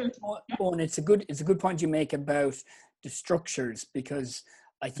 Owen, it's a good point you make about the structures, because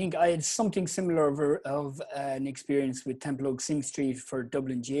I think I had something similar of an experience with Temple Oak Sing Street for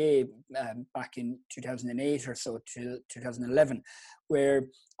Dublin GA back in 2008 or so to 2011, where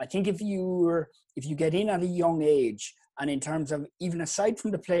I think if you get in at a young age, and in terms of even aside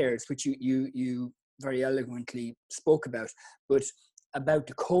from the players, which you very eloquently spoke about, but about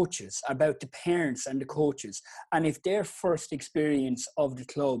the coaches, about the parents and the coaches, and if their first experience of the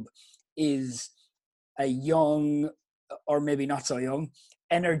club is a young, or maybe not so young,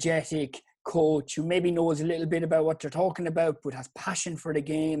 energetic coach who maybe knows a little bit about what they're talking about but has passion for the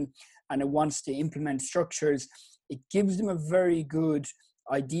game and it wants to implement structures, it gives them a very good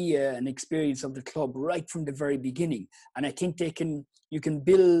idea and experience of the club right from the very beginning. And I think you can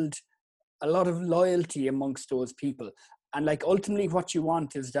build a lot of loyalty amongst those people. And like ultimately what you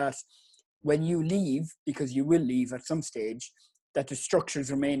want is that when you leave, because you will leave at some stage, that the structures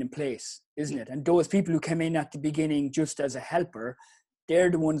remain in place, isn't it? And those people who came in at the beginning just as a helper, they're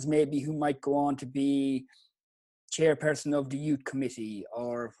the ones maybe who might go on to be chairperson of the youth committee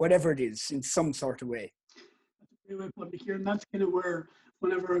or whatever it is in some sort of way. And that's kind of where,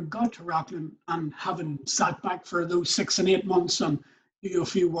 whenever I got to Rockland and having sat back for those 6 and 8 months and do a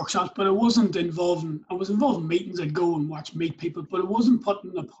few workshops, but I was involved in meetings. I'd go and meet people, but it wasn't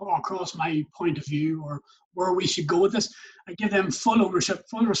putting across my point of view or where we should go with this. I give them full ownership,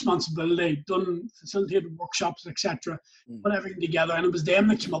 full responsibility, done facilitated workshops, etc., put everything together, and it was them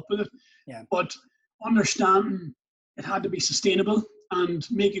that came up with it. Yeah. But understanding it had to be sustainable and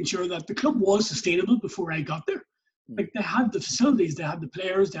making sure that the club was sustainable before I got there. Like, they had the facilities, they had the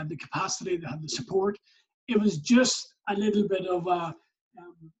players, they had the capacity, they had the support. It was just a little bit of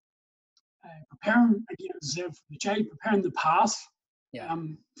preparing, again, as if the child preparing the path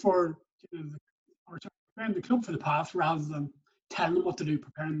for or preparing the club for the path rather than telling them what to do,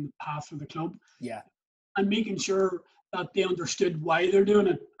 preparing the path for the club. Yeah. And making sure that they understood why they're doing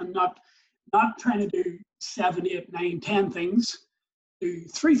it and not trying to do 7, 8, 9, 10 things. Do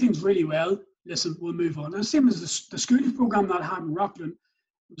 3 things really well. Listen, we'll move on. And the same as the schooling program that I had in Rockland.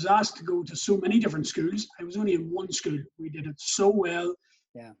 I was asked to go to so many different schools. I was only in one school. We did it so well.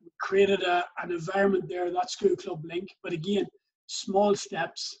 Yeah. We created an environment there, that school club link. But again, small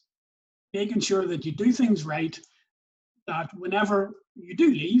steps, making sure that you do things right, that whenever you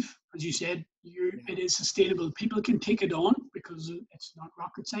do leave, as you said, it is sustainable. People can take it on because it's not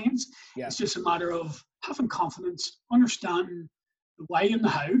rocket science. Yeah. It's just a matter of having confidence, understanding the why and the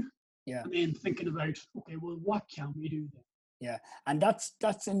how, and then thinking about, okay, well, what can we do then? Yeah, and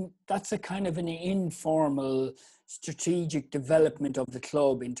that's a kind of an informal strategic development of the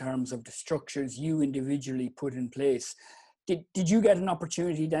club in terms of the structures you individually put in place. Did you get an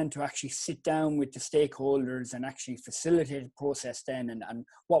opportunity then to actually sit down with the stakeholders and actually facilitate the process then, and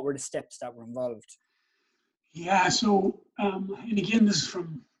what were the steps that were involved? Yeah, so and again, this is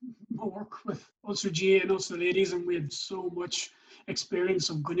from my work with Ulster GA and Ulster Ladies, and we had so much experience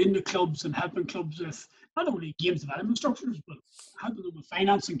of going into clubs and helping clubs with not only games development structures, but helping them with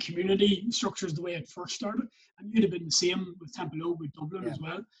finance and community structures the way it first started. And you'd have been the same with Templeogue, with Dublin as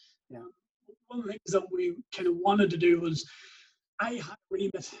well. Yeah. One of the things that we kind of wanted to do was I had a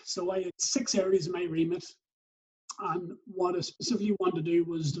remit, so I had 6 areas in my remit. And what I specifically wanted to do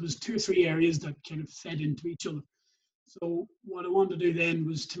was there was 2 or 3 areas that kind of fed into each other. So what I wanted to do then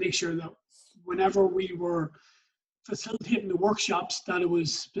was to make sure that whenever we were facilitating the workshops, that it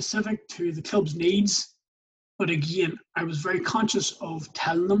was specific to the club's needs. But again, I was very conscious of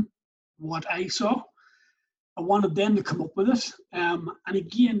telling them what I saw. I wanted them to come up with it. And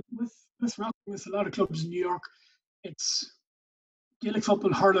again, with a lot of clubs in New York, it's Gaelic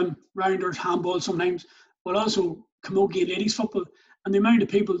football, hurling, rounders, handball sometimes, but also camogie and ladies football. And the amount of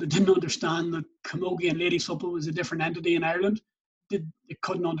people that didn't understand that camogie and ladies football was a different entity in Ireland, they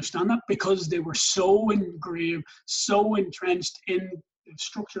couldn't understand that because they were so engraved, so entrenched in the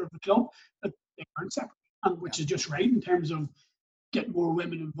structure of the club that they weren't separate, and which is just right in terms of getting more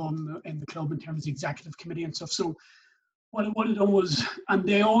women involved in the club in terms of the executive committee and stuff. So what I done was, and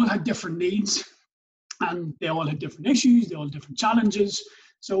they all had different needs, and they all had different issues, they all had different challenges.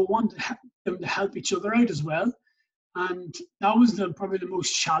 So I wanted them to help each other out as well. And that was probably the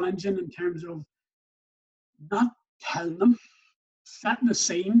most challenging in terms of not telling them, setting a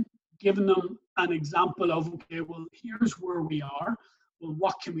scene, giving them an example of, okay, well, here's where we are. Well,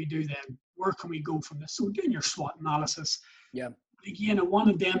 what can we do then? Where can we go from this? So doing your SWOT analysis. Yeah. But again, I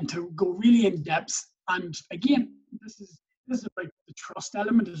wanted them to go really in depth. And again, this is about the trust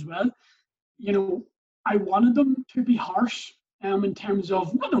element as well. You know, I wanted them to be harsh in terms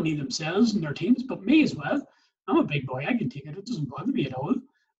of not only themselves and their teams, but me as well. I'm a big boy. I can take it. It doesn't bother me at all.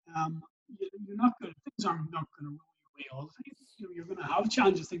 You're not going. Things aren't not going to roll your way all the time. You know, you're going to have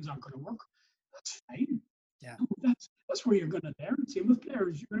challenges. Things aren't going to work. That's fine. Yeah. That's where you're going to learn. Same with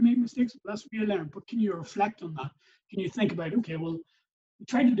players. You're going to make mistakes, but that's where you learn. But can you reflect on that? Can you think about, okay, well, we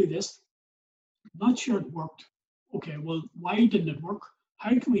tried to do this. I'm not sure it worked. Okay, well, why didn't it work?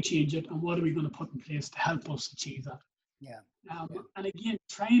 How can we change it? And what are we going to put in place to help us achieve that? Yeah. And again,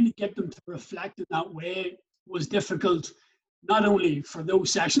 trying to get them to reflect in that way was difficult, not only for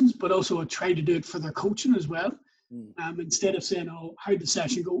those sessions, but also I tried to do it for their coaching as well. Instead of saying, oh, how did the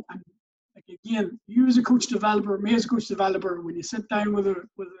session go? And like, again, you as a coach developer, me as a coach developer, when you sit down with a coach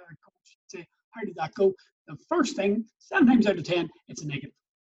and say, how did that go? The first thing, 7 times out of 10, it's a negative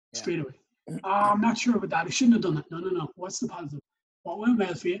straight away. I'm not sure about that. I shouldn't have done it. No. What's the positive? What went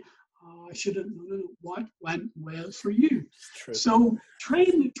well for you? I should have. No. What went well for you? True. So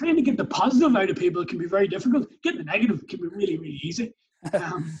trying to get the positive out of people can be very difficult. Getting the negative can be really, really easy.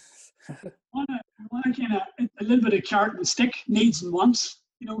 Want to kind of a little bit of carrot and stick, needs and wants.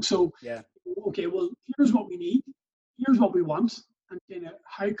 You know, so okay, well, here's what we need, here's what we want, and kind of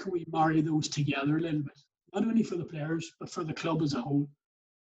how can we marry those together a little bit, not only for the players but for the club as a whole.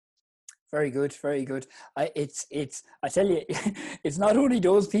 Very good, very good. I tell you, it's not only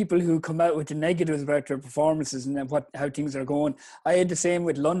those people who come out with the negatives about their performances and how things are going. I had the same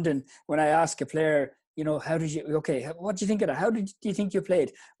with London when I asked a player, you know, what did you think of that? How do you think you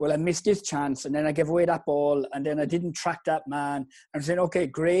played? Well, I missed this chance, and then I gave away that ball, and then I didn't track that man. I'm saying, okay,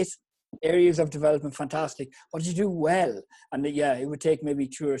 great. Areas of development, fantastic. What did you do well? And it would take maybe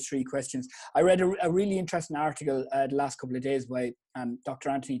 2 or 3 questions. I read a really interesting article the last couple of days by Dr.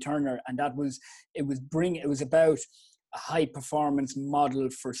 Anthony Turner, and it was about a high performance model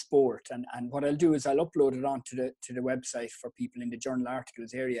for sport. And what I'll do is I'll upload it onto the website for people in the journal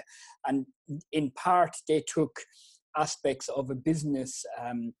articles area. And in part, they took aspects of a business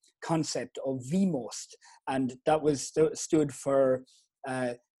concept of VMOST, and that was stood for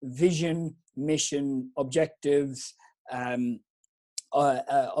vision, mission, objectives,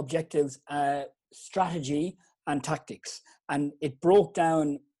 strategy, and tactics. And it broke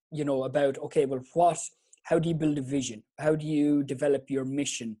down, you know, about, okay, well, how do you build a vision? How do you develop your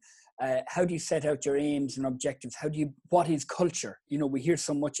mission? How do you set out your aims and objectives? What is culture? You know, we hear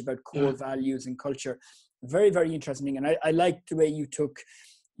so much about core values and culture. Very, very interesting. And I like the way you took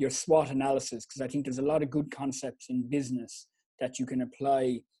your SWOT analysis, because I think there's a lot of good concepts in business that you can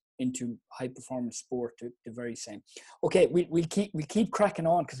apply into high performance sport, the very same. Okay, we'll keep cracking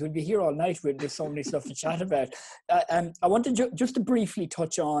on because we'll be here all night. There's so many stuff to chat about. I wanted just to briefly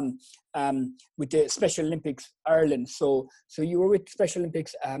touch on with the Special Olympics Ireland. So you were with Special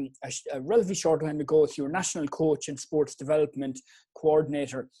Olympics a relatively short time ago. So you were national coach and sports development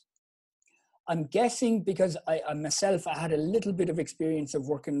coordinator. I'm guessing because I myself, I had a little bit of experience of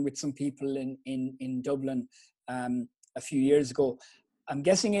working with some people in Dublin a few years ago. I'm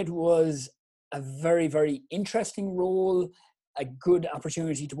guessing it was a very, very interesting role, a good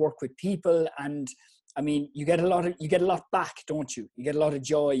opportunity to work with people. And I mean, you get a lot back, don't you? You get a lot of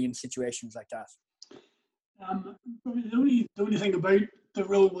joy in situations like that. Probably the only thing about the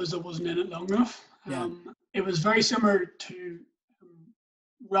role was I wasn't in it long enough. It was very similar to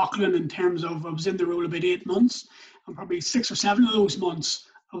Rockland in terms of I was in the role about 8 months, and probably 6 or 7 of those months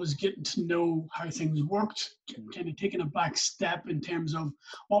I was getting to know how things worked, kind of taking a back step in terms of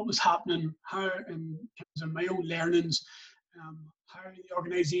what was happening, how in terms of my own learnings, how the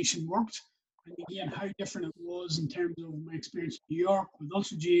organisation worked, and again how different it was in terms of my experience in New York with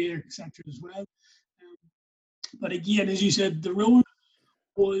also GA, etc. as well. But again, as you said, the role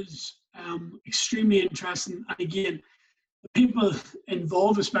was extremely interesting, and again, the people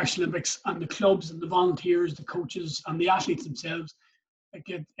involved with Special Olympics and the clubs and the volunteers, the coaches and the athletes themselves, like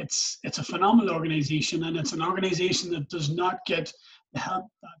it's a phenomenal organisation, and it's an organisation that does not get the help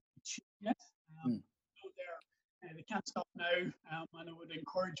that it should get. So they can't stop now, and I would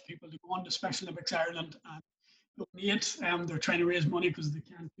encourage people to go on to Special Olympics Ireland and donate. They're trying to raise money because they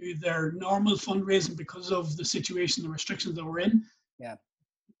can't do their normal fundraising because of the situation, the restrictions that we're in. Yeah,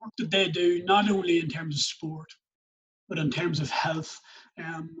 The work that they do, not only in terms of sport, but in terms of health,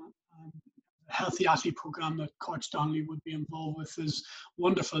 the Healthy Athlete Programme that Coach Donnelly would be involved with is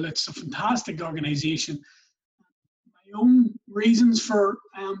wonderful. It's a fantastic organisation. My own reasons for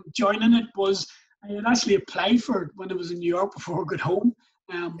joining it was I had actually applied for it when I was in New York before I got home.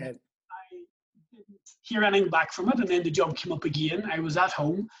 I didn't hear anything back from it, and then the job came up again. I was at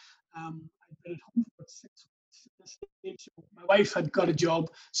home. I'd been at home for 6 weeks at this stage. My wife had got a job.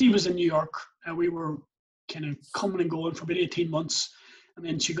 She was in New York. We were kind of coming and going for about 18 months, and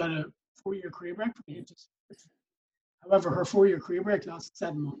then she got a 4-year career break from the ages. However, her 4-year career break lasted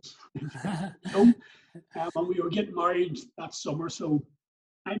 7 months. And we were getting married that summer, so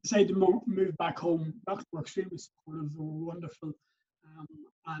I decided to move back home. Doctors were extremely supportive. They were wonderful,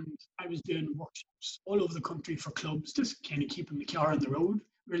 and I was doing workshops all over the country for clubs, just kind of keeping the car on the road.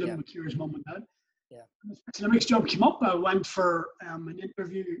 We were living with Kira's mum and dad. Yeah. And the Special Olympics job came up. I went for an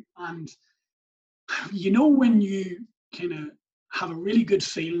interview, and you know when you kind of have a really good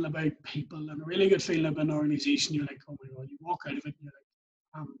feeling about people and a really good feeling about an organisation, you're like, oh my God, you walk out of it and you're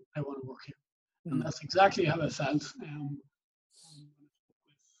like, I want to work here. And that's exactly how I felt.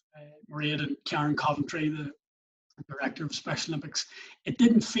 With Maria and Karen Coventry, the director of Special Olympics, it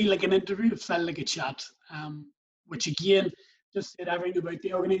didn't feel like an interview, it felt like a chat, which again, just said everything about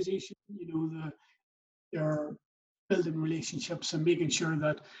the organisation, you know, they're building relationships and making sure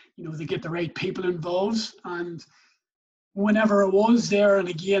that, you know, they get the right people involved. And whenever I was there, and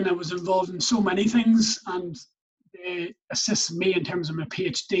again, I was involved in so many things, and they assist me in terms of my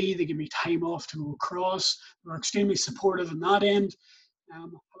PhD. They give me time off to go across. They were extremely supportive in that end.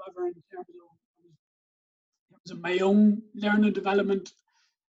 However, in terms of my own learning and development,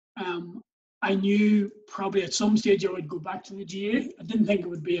 I knew probably at some stage I would go back to the GA. I didn't think it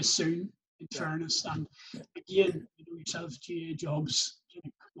would be as soon, in fairness. And again, you know yourself, GA jobs kind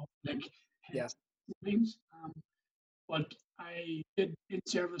of come up like things. But I did in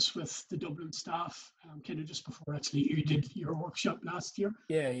service with the Dublin staff, kind of just before actually you did your workshop last year.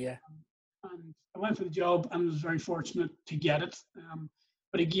 Yeah. And I went for the job and was very fortunate to get it.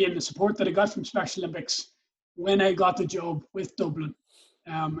 But again, the support that I got from Special Olympics when I got the job with Dublin,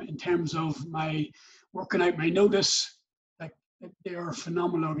 in terms of my working out my notice, like they're a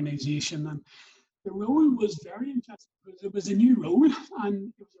phenomenal organisation. And the role was very interesting because it was a new role,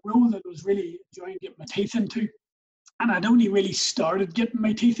 and it was a role that I was really enjoying getting my teeth into. And I'd only really started getting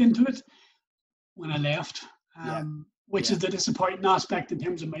my teeth into it when I left, which is the disappointing aspect in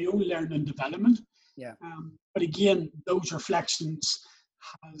terms of my own learning and development. But again, those reflections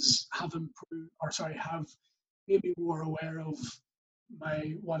have made me more aware of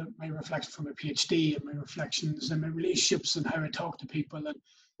my reflection from my PhD and my reflections and my relationships and how I talk to people. And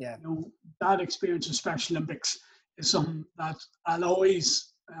you know, that experience of Special Olympics is something that I'll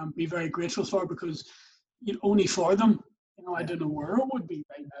always be very grateful for, because you know, only for them, you know, I don't know where I would be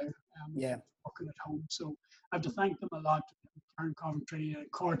right now, working at home. So I have to thank them a lot. Karen Coventry,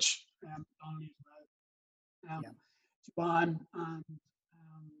 Coach Donnelly as well, Joanne, and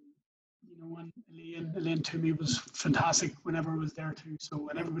Elaine Toomey was fantastic whenever I was there too. So,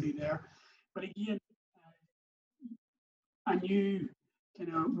 and everybody there. But again, I knew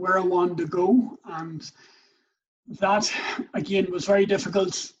where I wanted to go, and that again was very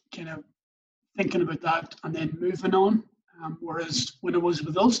difficult. Thinking about that and then moving on. Whereas when I was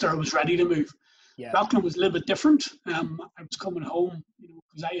with Ulster, I was ready to move. Yeah. Rockland was a little bit different. I was coming home,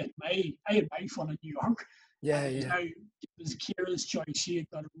 because I had my fun in New York. Yeah, Now it was Kira's choice. She had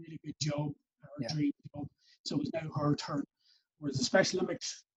got a really good job, her dream job. So it was now her turn. Whereas the Special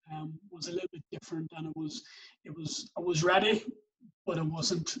Olympics was a little bit different, and I was ready, but it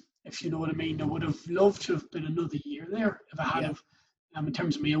wasn't. If you know what I mean, I would have loved to have been another year there if I had have, in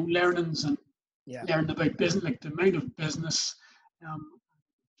terms of my own learnings and learned about business, like the amount of business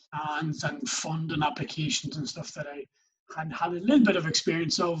plans and funding applications and stuff that I had a little bit of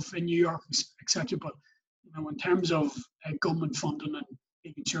experience of in New York, etc. But in terms of government funding and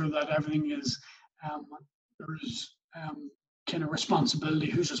making sure that everything is there's kind of responsibility,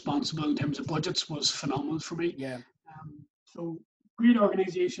 who's responsible in terms of budgets, was phenomenal for me. Yeah. So great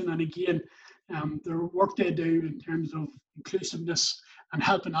organisation, and again, the work they do in terms of inclusiveness and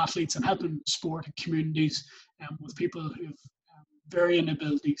helping athletes and helping sport and communities with people who have varying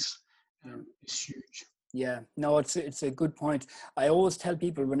abilities is huge. Yeah, no, it's a good point. I always tell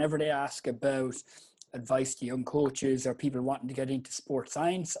people whenever they ask about advice to young coaches or people wanting to get into sports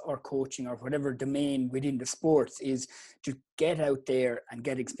science or coaching or whatever domain within the sports, is to get out there and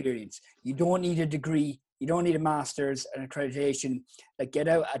get experience. You don't need a degree. You don't need a master's, an accreditation. Like, get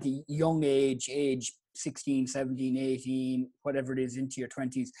out at a young age 16, 17, 18, whatever it is, into your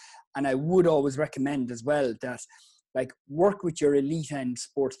 20s. And I would always recommend as well that, like, work with your elite end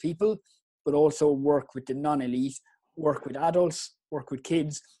sports people, but also work with the non-elite, work with adults, work with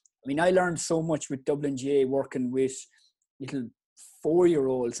kids. I mean, I learned so much with Dublin GA working with little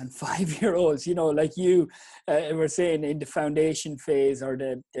 4-year-olds and 5-year-olds, like you were saying, in the foundation phase or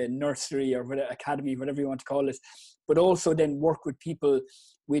the nursery or whatever, academy, whatever you want to call it, but also then work with people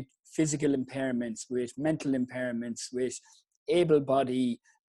with physical impairments, with mental impairments, with able body.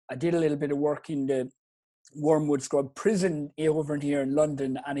 I did a little bit of work in the Wormwood Scrub prison over here in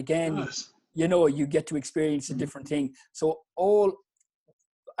London, and again, you get to experience a different thing. So all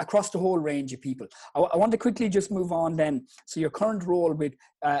across the whole range of people. I want to quickly just move on then. So your current role with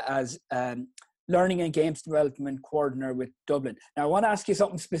as learning and games development coordinator with Dublin. Now I want to ask you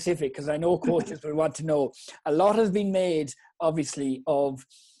something specific, because I know coaches will want to know. A lot has been made, obviously, of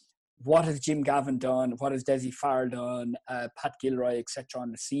what has Jim Gavin done, what has Desi Farr done, Pat Gilroy, etc.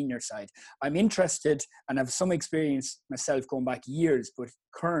 on the senior side. I'm interested, and I have some experience myself going back years, but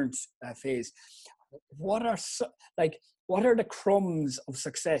current phase. What are the crumbs of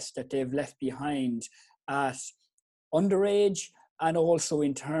success that they've left behind at underage, and also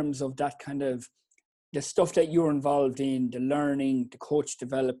in terms of that kind of the stuff that you're involved in, the learning, the coach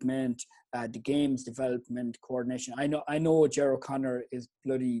development, the games development, coordination. I know Ger O'Connor is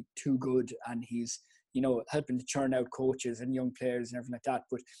bloody too good, and he's, helping to churn out coaches and young players and everything like that.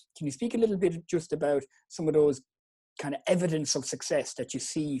 But can you speak a little bit just about some of those kind of evidence of success that you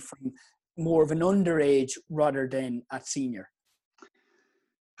see from more of an underage rather than at senior?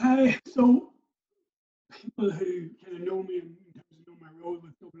 So people who kind of know me in terms of know my role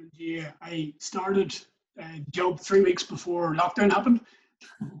with Dublin GA, I started a job 3 weeks before lockdown happened.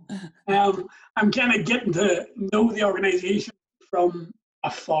 I'm kind of getting to know the organisation from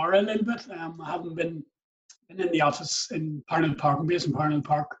afar a little bit. I haven't been in the office in Parnell Park. I'm based in Parnell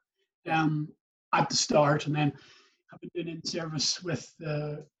Park at the start, and then I've been doing in service with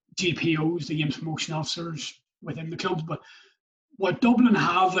the GPOs, the Games Promotion Officers within the clubs. But what Dublin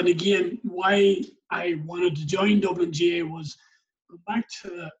have, and again, why I wanted to join Dublin GA was go back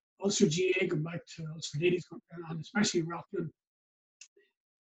to Ulster GA, go back to Ulster Ladies, and especially Rockland.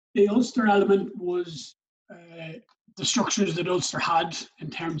 The Ulster element was the structures that Ulster had in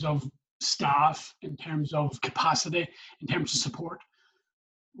terms of staff, in terms of capacity, in terms of support.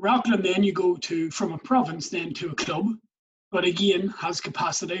 Rockland, then you go to, from a province then to a club, but again has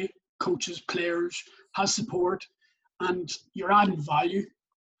capacity, coaches, players, has support, and you're adding value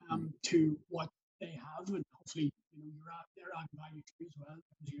to what they have, and hopefully they're adding value to you as well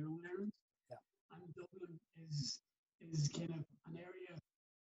as your own areas. Yeah. And Dublin is kind of an area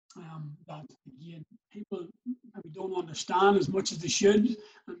that again people maybe don't understand as much as they should,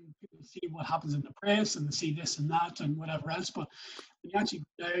 and people see what happens in the press and they see this and that and whatever else. But when you actually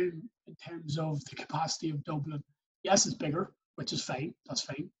go down in terms of the capacity of Dublin, yes, it's bigger, which is fine. That's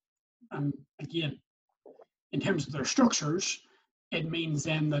fine. And again, in terms of their structures, it means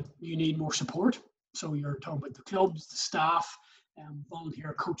then that you need more support. So you're talking about the clubs, the staff,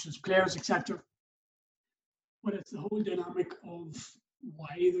 volunteer coaches, players, etc. but it's the whole dynamic of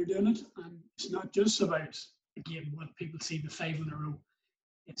why they're doing it. And it's not just about, again, what people see, the 5 in a row.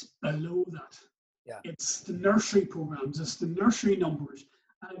 It's below that. Yeah. It's the nursery programs, it's the nursery numbers,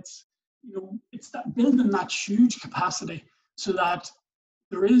 and it's, you know, it's that building that huge capacity so that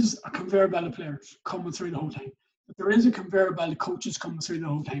there is a conveyor belt of players coming through the whole time. But there is a conveyor belt of coaches coming through the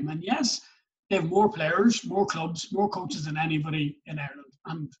whole time. And yes, they have more players, more clubs, more coaches than anybody in Ireland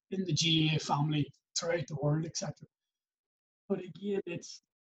and in the GAA family throughout the world, etc. But again, it's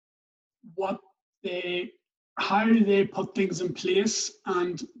what they, how they put things in place,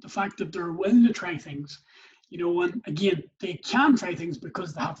 and the fact that they're willing to try things. You know, and again, they can try things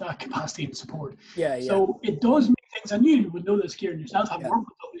because they have that capacity and support. Yeah. So it does make things, and you would know this, Kieran, yourself, having worked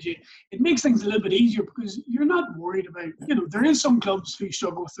with WG, it makes things a little bit easier because you're not worried about, you know, there is some clubs who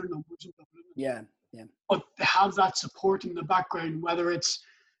struggle with their numbers in Dublin. Yeah. But they have that support in the background, whether it's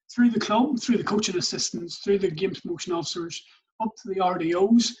through the club, through the coaching assistants, through the games promotion officers, up to the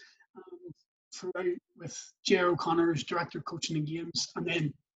RDOs, throughout with Ger O'Connor as Director of Coaching and Games, and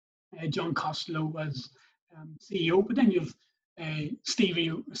then John Costello as CEO. But then you've Stevie,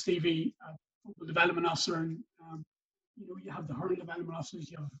 Football Development Officer, and you know, you have the hurling development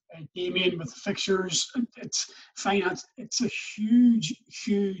officers. You have Damien with the fixtures. It's finance. It's a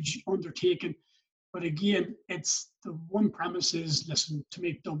huge undertaking. But again, it's the one premise is, listen, to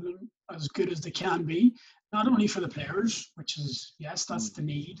make Dublin as good as they can be, not only for the players, which is, yes, that's the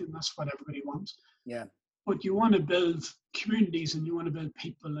need and that's what everybody wants. Yeah. But you want to build communities and you want to build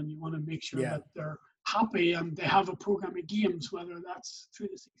people and you want to make sure that they're happy and they have a program of games, whether that's through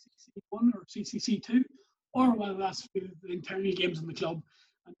the CCC1 or CCC2, or whether that's through the internal games in the club.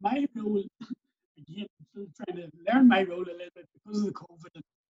 And my role, again, I'm still trying to learn my role a little bit because of the COVID.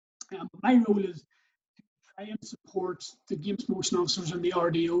 My role is try and support the games promotion officers and the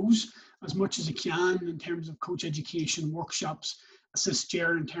RDOs as much as I can in terms of coach education, workshops, assist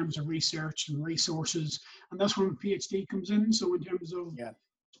Ger in terms of research and resources. And that's where my PhD comes in. So in terms of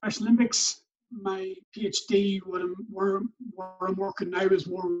Special Olympics, my PhD, where I'm working now is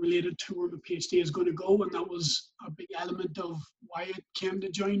more related to where my PhD is going to go. And that was a big element of why I came to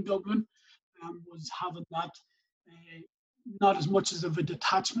join Dublin, was having that not as much as of a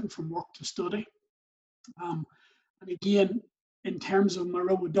detachment from work to study. And again, in terms of my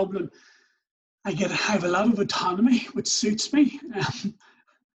role with Dublin, I have a lot of autonomy, which suits me.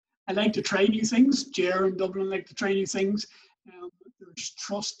 I like to try new things. Ger in Dublin like to try new things. There's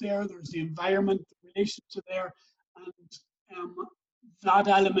trust there. There's the environment, the relationships are there, and that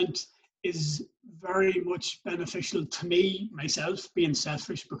element is very much beneficial to me, myself, being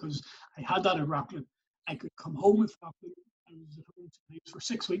selfish, because I had that at Rockland. I could come home with Rockland. I was at home for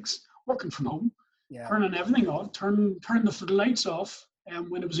 6 weeks, working from home. Turning everything off, turn the floodlights off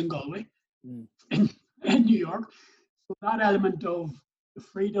when it was in Galway, in New York. So that element of the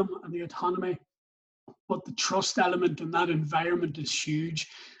freedom and the autonomy, but the trust element and that environment is huge.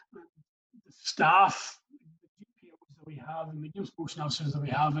 The staff, the GPOs that we have and the games promotion officers that we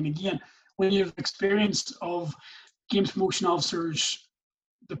have, and again, when you have experience of games promotion officers,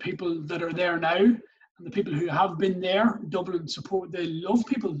 the people that are there now, and the people who have been there, Dublin support, they love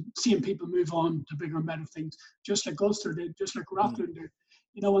seeing people move on to bigger and better things, just like Ulster did, just like Rockland did.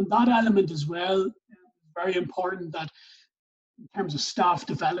 You know, and that element as well, very important, that in terms of staff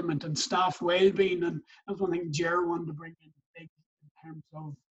development and staff well-being, and that's one thing Ger wanted to bring in big in terms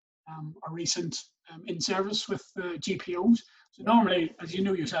of a recent in-service with GPOs. So normally, as you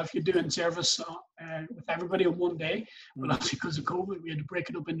know yourself, you do in-service with everybody on one day, but obviously because of COVID, we had to break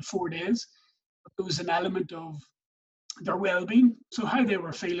it up into 4 days. But there was an element of their well-being, so how they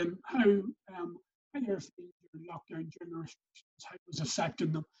were feeling, how they were feeling during lockdown, during the restrictions, how it was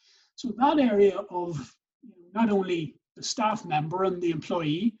affecting them. So that area of, you know, not only the staff member and the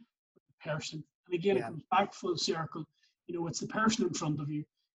employee, but the person. And again, it comes back full circle. You know, it's the person in front of you.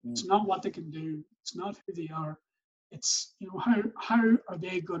 It's not what they can do. It's not who they are. It's, you know, how are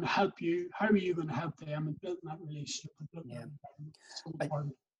they going to help you? How are you going to help them, and building that relationship and building that environment. It's so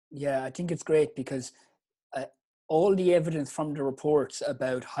important. I think it's great because all the evidence from the reports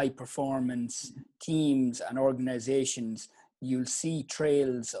about high performance teams and organizations, you'll see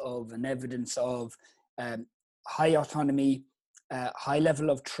trails of and evidence of high autonomy, high level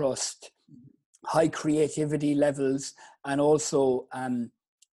of trust, high creativity levels, and also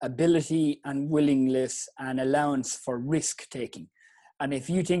ability and willingness and allowance for risk taking. And if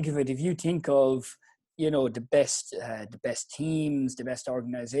you think of, you know, the best teams, the best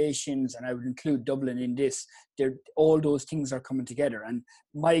organizations, and I would include Dublin in this, all those things are coming together. And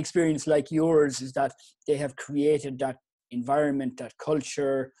my experience, like yours, is that they have created that environment, that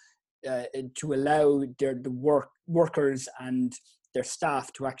culture, to allow the workers and their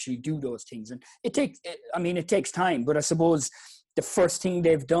staff to actually do those things. And it takes time, but I suppose the first thing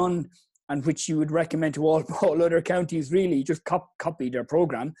they've done, and which you would recommend to all other counties, really just copy their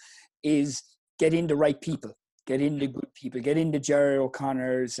program, is get in the right people, get in the good people, get in the Jerry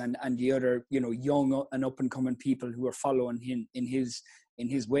O'Connors and the other, young and up and coming people who are following him in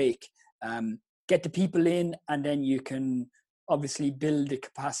his wake. Get the people in, and then you can obviously build the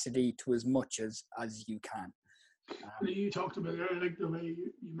capacity to as much as you can. You talked about it, I like the way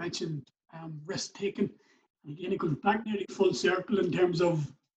you mentioned risk taking. Again, it goes back nearly full circle in terms of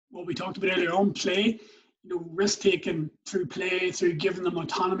what we talked about earlier on, play. Risk taking through play, through giving them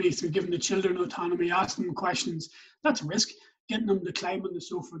autonomy, through giving the children autonomy, asking them questions. That's a risk. Getting them to climb on the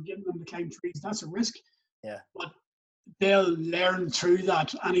sofa, getting them to climb trees, that's a risk. Yeah. But they'll learn through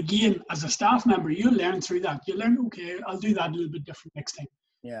that. And again, as a staff member, you'll learn through that. You learn, okay, I'll do that a little bit different next time.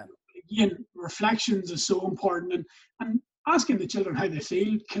 Yeah. Again, reflections is so important, and asking the children how they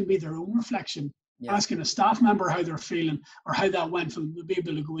feel can be their own reflection. Yeah. Asking a staff member how they're feeling or how that went for them, they'll be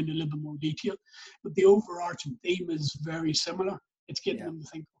able to go into a little bit more detail. But the overarching theme is very similar. It's getting them to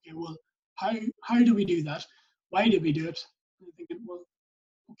think, okay, well, how do we do that? Why do we do it? And they're thinking, well,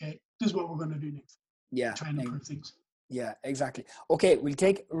 okay, this is what we're going to do next. Yeah. Try and improve things. Yeah, exactly. Okay, we'll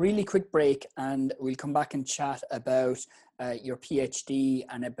take a really quick break and we'll come back and chat about your PhD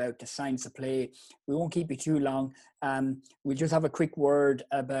and about the science of play. We won't keep you too long. We'll just have a quick word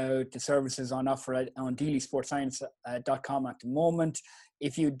about the services on offer on DailySportsScience.com at the moment.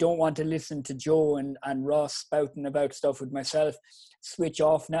 If you don't want to listen to Joe and Ross spouting about stuff with myself, switch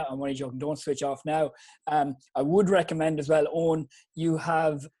off now. I'm only joking, don't switch off now. I would recommend as well, Owen, you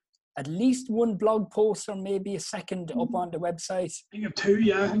have at least one blog post or maybe a second up on the website. I think of two,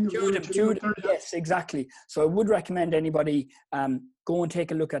 yeah. Two, yes, exactly. So I would recommend anybody go and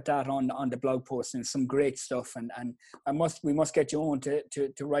take a look at that on the blog post, and some great stuff. And we must get you on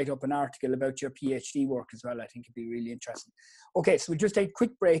to write up an article about your PhD work as well. I think it'd be really interesting. Okay, so we'll just take a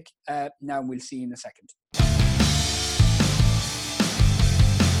quick break now, and we'll see you in a second.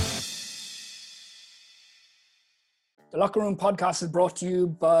 The Locker Room Podcast is brought to you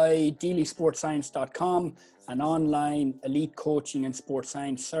by DailySportsScience.com, an online elite coaching and sports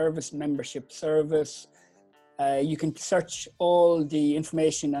science service, membership service. You can search all the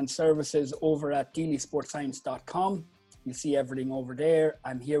information and services over at DailySportsScience.com. You'll see everything over there.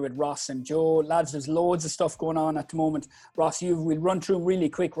 I'm here with Ross and Joe. Lads, there's loads of stuff going on at the moment. Ross, we'll run through them really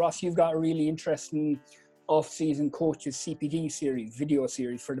quick. Ross, you've got a really interesting off-season coaches CPD series, video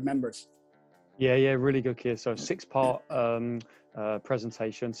series for the members. Yeah, really good, Keir. So six-part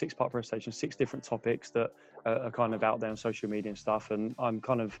presentation, 6 different topics that are kind of out there on social media and stuff. And I'm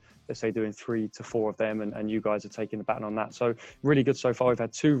kind of, let's say, doing 3 to 4 of them, and you guys are taking the baton on that. So really good so far. We've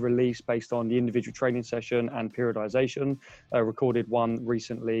had 2 released based on the individual training session and periodization. Recorded one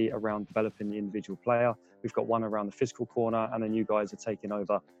recently around developing the individual player. We've got one around the physical corner, and then you guys are taking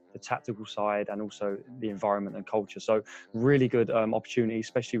over the tactical side and also the environment and culture. So really good opportunity,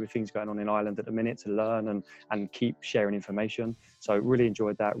 especially with things going on in Ireland at the minute, to learn and keep sharing information. So really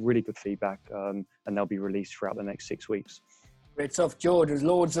enjoyed that, really good feedback, and they'll be released throughout the next 6 weeks. Great stuff. Joe, there's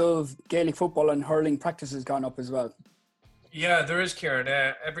loads of Gaelic football and hurling practices gone up as well. Yeah, there is, Kieran.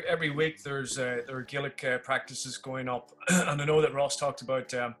 Every week there are Gaelic practices going up, and I know that Ross talked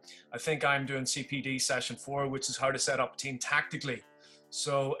about. I think I'm doing CPD session 4, which is how to set up a team tactically.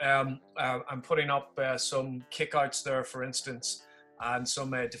 So I'm putting up some kickouts there, for instance, and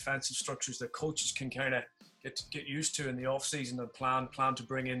some defensive structures that coaches can kind of get used to in the off season and plan to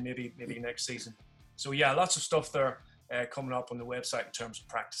bring in maybe next season. So yeah, lots of stuff there coming up on the website in terms of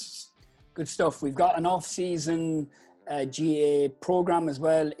practices. Good stuff. We've got an off season GA program as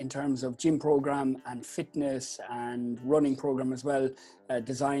well, in terms of gym program and fitness and running program as well,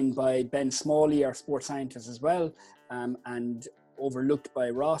 designed by Ben Smalley, our sports scientist as well, and overlooked by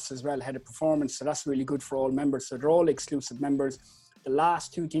Ross as well, head of performance. So that's really good for all members. So they're all exclusive members. The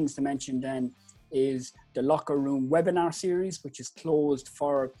last 2 things to mention then is the Locker Room webinar series, which is closed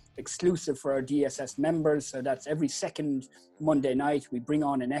for exclusive for our DSS members. So that's every second Monday night. We bring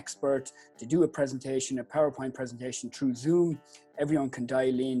on an expert to do a presentation, a PowerPoint presentation through Zoom. Everyone can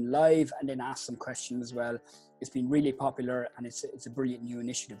dial in live and then ask some questions as well. It's been really popular, and it's a brilliant new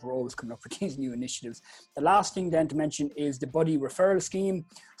initiative. We're always coming up with these new initiatives. The last thing then to mention is the buddy referral scheme.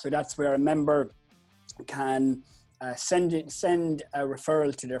 So that's where a member can send a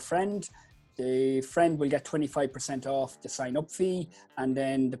referral to their friend. The friend will get 25% off the sign-up fee, and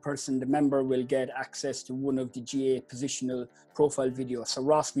then the member will get access to one of the GA positional profile videos. So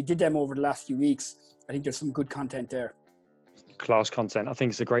Ross, we did them over the last few weeks. I think there's some good content there. class content. I think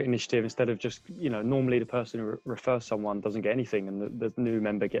it's a great initiative. Instead of just, normally the person who refers someone doesn't get anything, and the new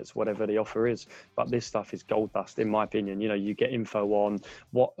member gets whatever the offer is. But this stuff is gold dust, in my opinion. You get info on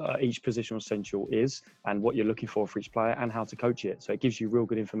what each positional essential is and what you're looking for each player and how to coach it. So it gives you real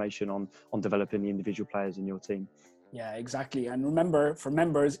good information on developing the individual players in your team. Yeah, exactly. And remember, for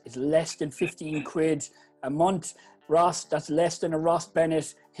members, it's less than 15 quid a month. Ross, that's less than a Ross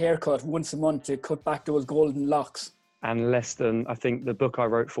Bennett haircut once a month to cut back those golden locks. And less than, I think the book I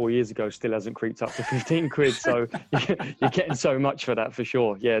wrote 4 years ago still hasn't creeped up to 15 quid. So you're getting so much for that, for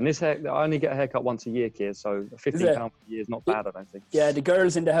sure. Yeah, and I only get a haircut once a year, Keir, so £15 a year is not bad, I don't think. Yeah, the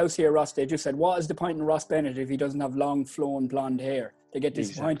girls in the house here, Ross, they just said, what is the point in Ross Bennett if he doesn't have long, flowing blonde hair? They get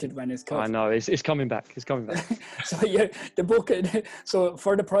disappointed when it's cut. I know, it's coming back. It's coming back. So yeah, the book, so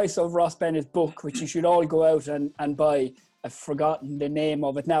for the price of Ross Bennett's book, which you should all go out and buy, I've forgotten the name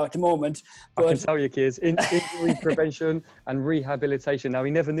of it now at the moment. But I can tell you, kids, injury prevention and rehabilitation. Now,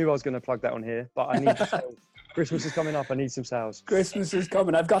 he never knew I was going to plug that on here, but I need sales. Christmas is coming up. I need some sales. Christmas is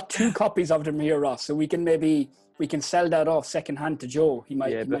coming. I've got 2 copies of them here, Ross. So we can sell that off second hand to Joe. He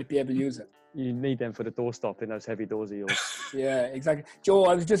might be able to use it. You need them for the doorstop in those heavy doors of yours. Yeah, exactly. Joe,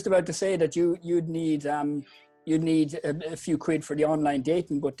 I was just about to say that you'd need a few quid for the online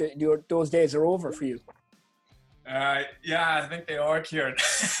dating, but those days are over for you. Yeah, I think they are, Kieran.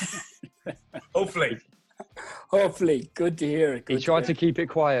 Hopefully. Good to hear. He tried to keep it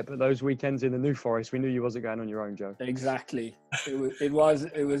quiet, but those weekends in the New Forest, we knew you wasn't going on your own, Joe. Exactly. It was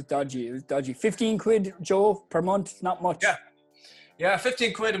dodgy. It was dodgy. 15 quid, Joe, per month, not much. Yeah,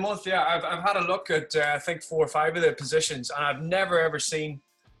 15 quid a month. Yeah, I've had a look at I think 4 or 5 of the positions, and I've never ever seen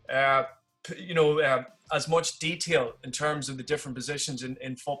as much detail in terms of the different positions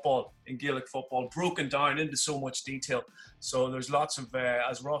in football, in Gaelic football, broken down into so much detail. So there's lots of,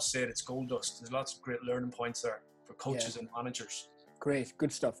 as Ross said, it's gold dust. There's lots of great learning points there for coaches and managers. Great,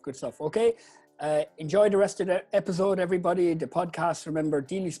 good stuff. Okay, enjoy the rest of the episode, everybody. The podcast, remember,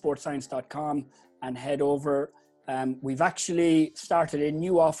 dailysportscience.com, and head over. We've actually started a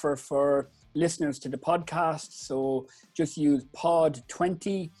new offer for listeners to the podcast. So just use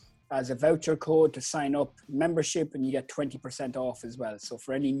POD20 as a voucher code to sign up membership, and you get 20% off as well. So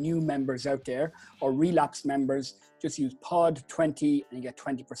for any new members out there or relapse members, just use POD20 and you get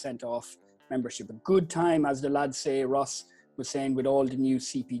 20% off membership. A good time, as the lads say, Ross was saying, with all the new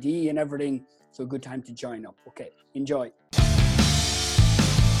CPD and everything. So a good time to join up. Okay, enjoy.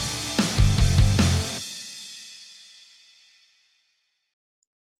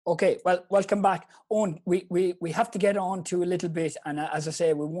 Okay, well, welcome back. Owen, we have to get on to a little bit, and as I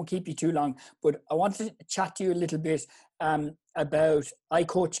say, we won't keep you too long, but I wanted to chat to you a little bit about I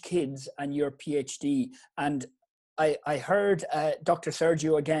Coach Kids and your PhD. And I heard Dr.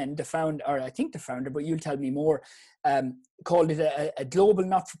 Sergio, again, the founder, but you'll tell me more, called it a global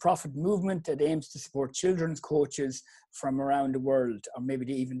not-for-profit movement that aims to support children's coaches from around the world, or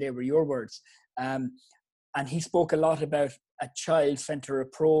maybe even they were your words. And he spoke a lot about a child-centered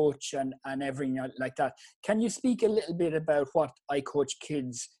approach and everything like that. Can you speak a little bit about what I Coach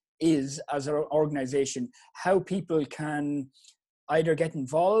Kids is as an organization, how people can either get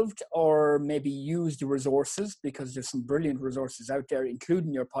involved or maybe use the resources, because there's some brilliant resources out there,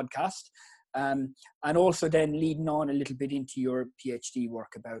 including your podcast, and also then leading on a little bit into your PhD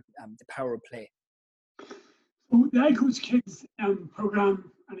work about the power of play? So the I Coach Kids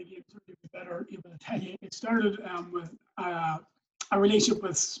program, and again, to be better able to tell you, it started with a relationship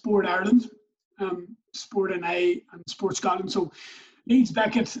with Sport Ireland, Sport NI and Sport Scotland. So Leeds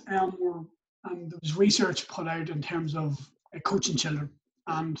Beckett and there was research put out in terms of coaching children.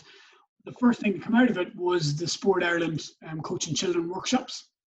 And the first thing to come out of it was the Sport Ireland coaching children workshops.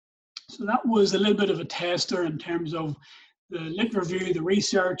 So that was a little bit of a tester in terms of the lit review, the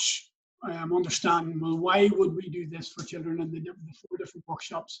research, understanding, well, why would we do this for children, and the 4 different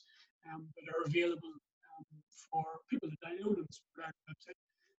workshops that are available for people to download on the Sport Ireland website,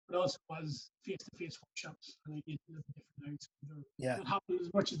 but also was face-to-face workshops, and they get a little different now, so they're not happening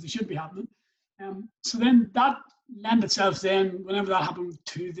as much as they should be happening. So then that lent itself then, whenever that happened,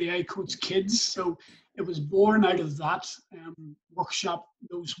 to the I Coach Kids. So it was born out of that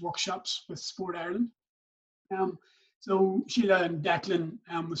those workshops with Sport Ireland. So Sheila and Declan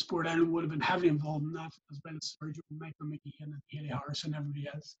with Sport Ireland would have been heavily involved in that, as well as Sergio, Michael Mickey, and Haley Harris, and everybody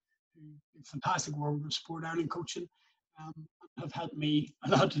else who did fantastic work with Sport Ireland coaching, have helped me a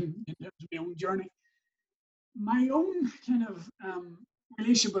lot in terms of my own journey. My own kind of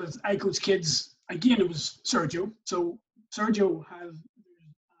relationship with I Coach Kids, again, it was Sergio. So Sergio has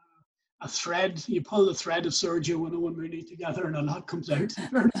a thread. You pull the thread of Sergio and Owen Mooney together, and a lot comes out.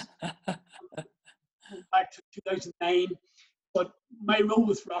 Back to 2009, But my role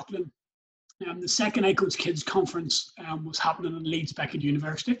with Rockland, the second I Coach Kids conference was happening in Leeds Beckett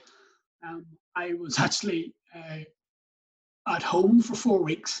University. I was actually at home for 4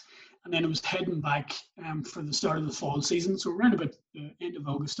 weeks, and then I was heading back for the start of the fall season. So around about the end of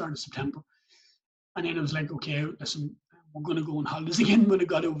August, start of September. And then I was like, okay, listen, we're going to go on holidays again when I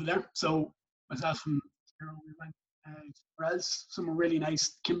got over there. So myself and Sarah, we went to Perez, somewhere really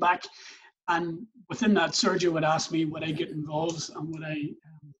nice, came back. And within that, Sergio had asked me would I get involved and would I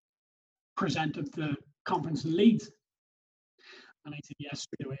present at the conference in Leeds. And I said yes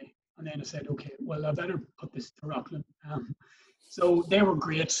straight away. And then I said, okay, well, I better put this to Rockland. So they were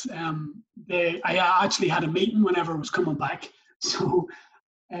great. I actually had a meeting whenever I was coming back. So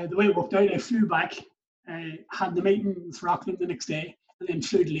the way it worked out, I flew back, had the meeting with Rockland the next day, and then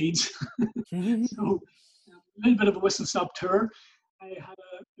flew to Leeds. So a little bit of a whistle-stop tour. It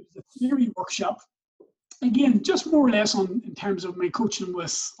was a theory workshop. Again, just more or less in terms of my coaching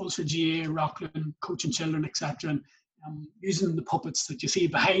with Ulster GA, Rockland, coaching children, etc. And using the puppets that you see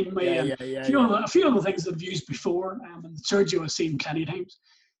behind me, a few of the things that I've used before, and Sergio has seen plenty of times.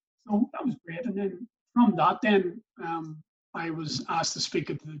 So that was great. And then from that, I was asked to speak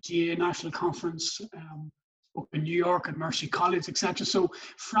at the GA National Conference, spoke in New York at Mercy College, etc. So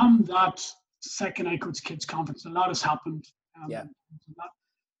from that second I Coach Kids conference, a lot has happened.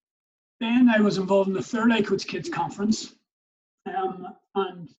 Then I was involved in the third I Coach Kids conference,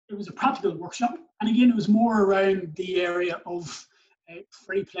 and it was a practical workshop. And again, it was more around the area of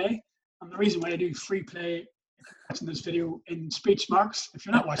free play. And the reason why I do free play, if you're watching this video in speech marks, if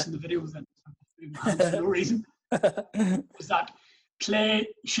you're not watching the video, then there's no reason, is that play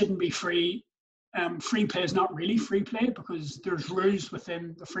shouldn't be free. Free play is not really free play because there's rules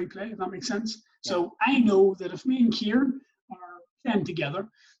within the free play, if that makes sense. Yeah. So I know that if me and Kieran are playing together,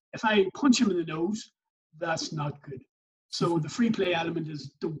 if I punch him in the nose, that's not good. So the free play element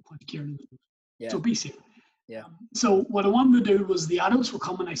is don't punch Kieran in the nose. Yeah. So be safe. Yeah. So what I wanted to do was the adults were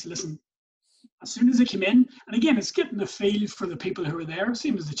coming. I said, listen, as soon as they came in, and again, it's getting a feel for the people who were there,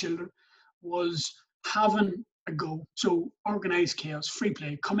 same as the children, was having a go. So organized chaos, free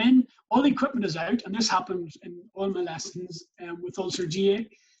play. Come in, all the equipment is out, and this happened in all my lessons with Ulster GA.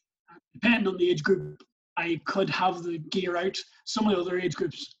 Depending on the age group, I could have the gear out. Some of the other age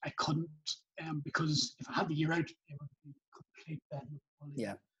groups, I couldn't, because if I had the gear out, it would be complete bad.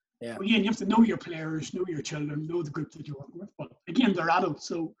 Yeah. Yeah. So again, you have to know your players, know your children, know the group that you're working with. But again, they're adults,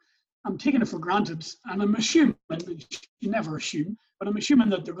 so I'm taking it for granted, and I'm assuming, you never assume, but I'm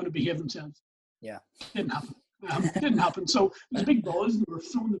assuming that they're going to behave themselves. Yeah. Didn't happen. Didn't happen. So it was a big buzz, and we were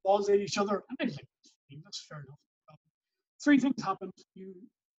throwing the balls at each other, and I was like, that's fair enough. 3 things happened. You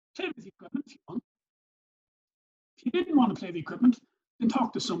play with the equipment if you want. If you didn't want to play the equipment, then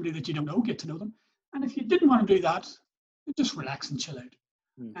talk to somebody that you don't know, get to know them. And if you didn't want to do that, then just relax and chill out.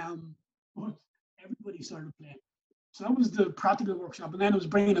 But everybody started playing. So that was the practical workshop. And then I was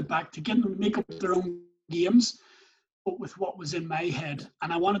bringing it back to getting them to make up their own games, but with what was in my head.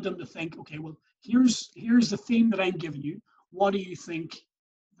 And I wanted them to think, okay, well, here's the theme that I'm giving you. What do you think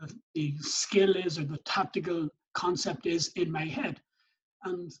the skill is or the tactical concept is in my head?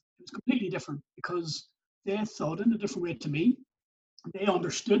 And it was completely different because they thought in a different way to me. They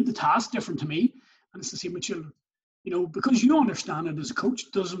understood the task different to me. And it's the same with children. You know, because you understand it as a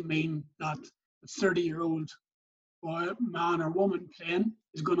coach doesn't mean that a 30-year-old boy, man or woman playing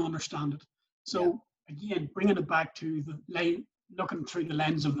is going to understand it. So again, bringing it back to looking through the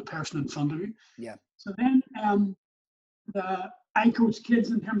lens of the person in front of you. Yeah. So then the I Coach Kids,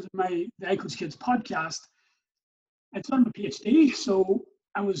 in terms of the I Coach Kids podcast, I'd done a PhD. So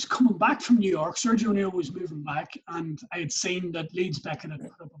I was coming back from New York. Sergio O'Neill was moving back, and I had seen that Leeds Beckett had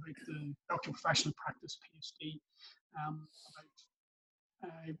put up about the Doctor of Professional Practice PhD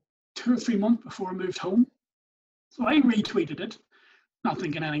about 2 or 3 months before I moved home. So I retweeted it, not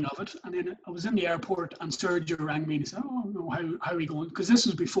thinking anything of it. And then I was in the airport, and Sergio rang me and he said, "Oh, no, how are we going?" Because this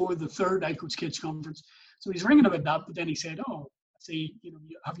was before the third I Coach Kids conference. So he's ringing about that, but then he said, "Oh, see,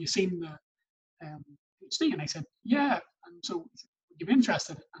 have you seen the PhD?" And I said, "Yeah." And so would you be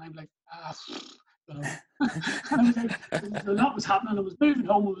interested? And I'm like, don't know. And I was like, a lot was happening. I was moving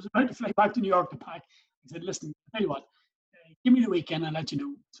home. I was about to fly back to New York to pack. I said, "Listen, I'll tell you what, give me the weekend and I'll let you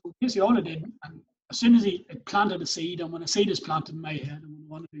know." So basically all I did, and as soon as he planted a seed, and when a seed is planted in my head and when I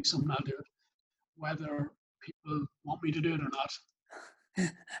want to do something, I'll do it. Whether people want me to do it or not,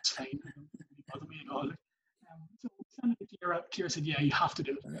 it's fine. It doesn't really bother me at all. So sent it to Kira said, "Yeah, you have to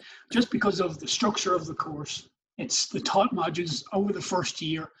do it." Just because of the structure of the course. It's the taught modules over the first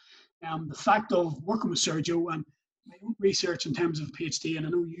year. The fact of working with Sergio and my own research in terms of PhD, and I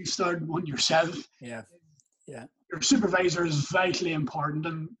know you started one yourself. Yeah. your supervisor is vitally important.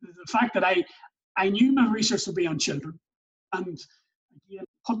 And the fact that I knew my research would be on children, and again,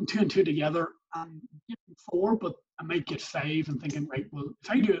 putting 2 and 2 together and getting 4, but I might get 5, and thinking, right, well,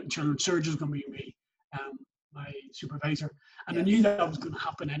 if I do it in children, surgeon's going to be me, my supervisor. And I knew that was going to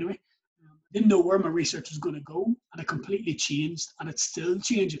happen anyway. I didn't know where my research was going to go, and it completely changed, and it's still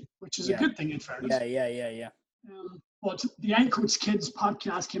changing, which is a good thing in fairness. Yeah. But the I Coach Kids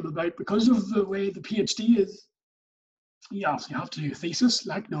podcast came about because of the way the PhD is. Yes, you have to do a thesis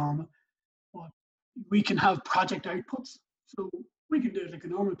like normal, but we can have project outputs. So we can do it like a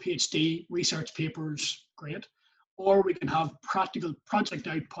normal PhD, research papers, great. Or we can have practical project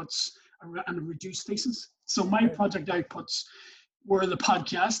outputs and a reduced thesis. So my project outputs were the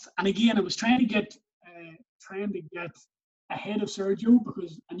podcast. And again, I was trying to get ahead of Sergio,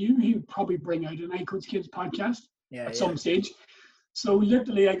 because I knew he would probably bring out an I Coach Kids podcast at some stage. So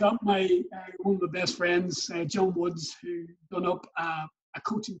literally, I got my one of my best friends, John Woods, who done up a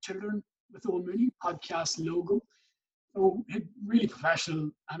Coaching Children with Owen Mooney podcast logo. So he's really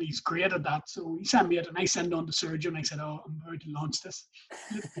professional, and he's great at that. So he sent me it, and I sent it on to Sergio, and I said, "Oh, I'm about to launch this."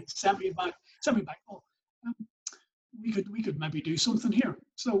 He sent me back. Oh, we could maybe do something here.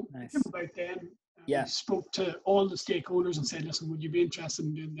 So it came about then. I spoke to all the stakeholders and said, "Listen, would you be interested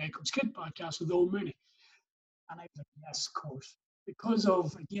in doing the I Coach Kid podcast with Owen Mooney?" And I was like, "Yes, of course." Because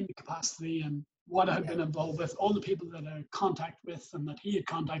of, again, the capacity and what I had been involved with, all the people that I had contact with and that he had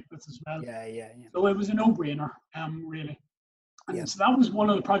contact with as well. So it was a no-brainer, really. And so that was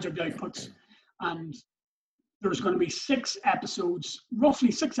one of the project outputs. And there's going to be 6 episodes,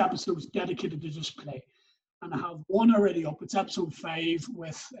 roughly 6 episodes dedicated to just play. And I have one already up. It's episode 5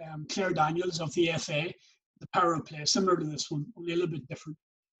 with Claire Daniels of the FA, The Power of Play, similar to this one, only a little bit different.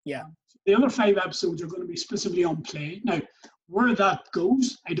 The other 5 episodes are going to be specifically on play. Now, where that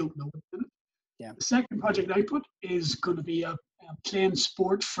goes, I don't know. The second project output is going to be a playing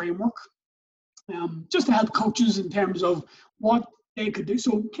sport framework, just to help coaches in terms of what they could do.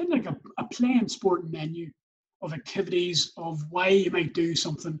 So kind of like a playing sport menu of activities, of why you might do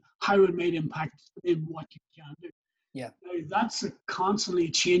something, how it might impact in what you can do. Now, that's a constantly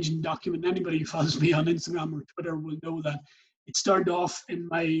changing document. Anybody who follows me on Instagram or Twitter will know that it started off in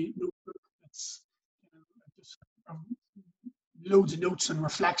my notebook. It's just loads of notes and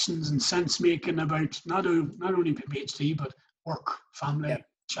reflections and sense making about not only PhD, but work, family,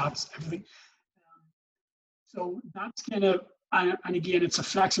 chats, everything. So that's kind of, and again, it's a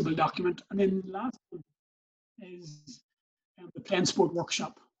flexible document. And then the last one is the Playing Sport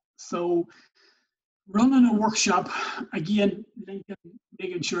workshop. So running a workshop, again,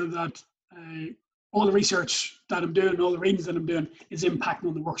 making sure that all the research that I'm doing, all the readings that I'm doing is impacting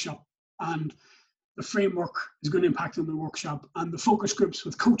on the workshop. And the framework is going to impact on the workshop, and the focus groups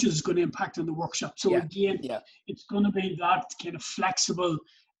with coaches is going to impact on the workshop. So again, it's going to be that kind of flexible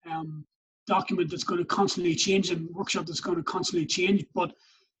document that's going to constantly change, and workshop that's going to constantly change. But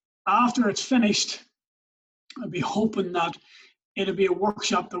after it's finished, I'll be hoping that it'll be a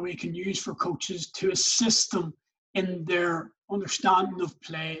workshop that we can use for coaches to assist them in their understanding of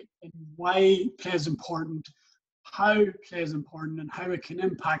play and why play is important, how play is important, and how it can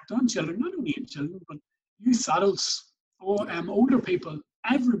impact on children, not only in children, but youth, adults, or older people,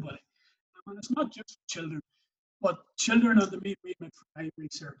 everybody. And it's not just children, but children are the main remit for my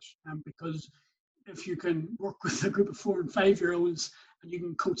research. Because if you can work with a group of 4 and 5-year-olds and you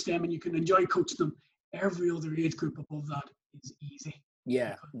can coach them and you can enjoy coaching them, every other age group above that is easy.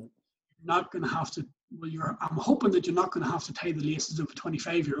 You're not going to have to, I'm hoping that you're not going to have to tie the laces of a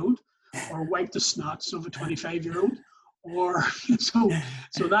 25-year-old or wipe the snots of a 25-year-old, or so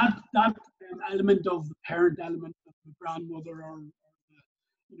that element of the parent element of the grandmother or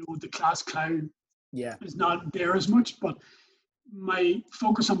the class clown is not there as much. But my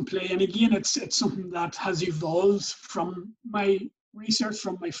focus on play, and again, it's something that has evolved from my research,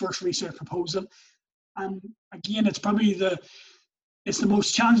 from my first research proposal. And again, it's probably the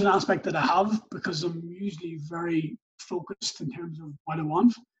most challenging aspect that I have, because I'm usually very focused in terms of what I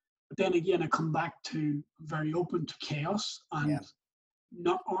want. But then again, I come back to very open to chaos and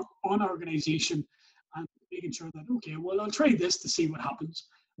not on organization, and making sure that, okay, well, I'll try this to see what happens.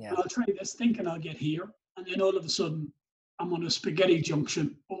 And I'll try this thinking I'll get here. And then all of a sudden, I'm on a spaghetti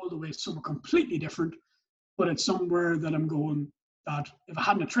junction all the way somewhere completely different. But it's somewhere that I'm going that if I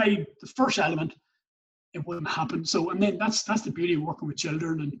hadn't tried the first element, it wouldn't happen. So, and then that's the beauty of working with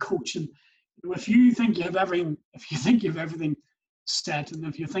children and coaching. If you think you have everything, set, and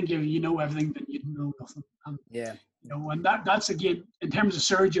if you think you know everything, then you know nothing. And, and that's again, in terms of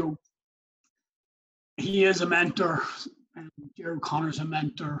Sergio, he is a mentor, and Jerry O'Connor's a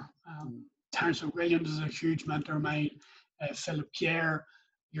mentor. Terence McWilliams is a huge mentor of mine, Philip Kerr,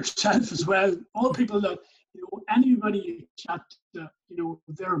 yourself as well. All people that, anybody you chat to,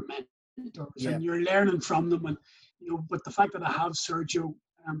 they're mentors, and you're learning from them. And, but the fact that I have Sergio,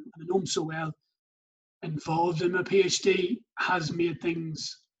 and I know him so well, involved in my PhD has made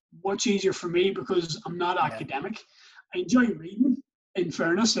things much easier for me because I'm not academic. I enjoy reading, in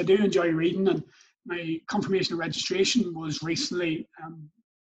fairness. I do enjoy reading, and my confirmation of registration was recently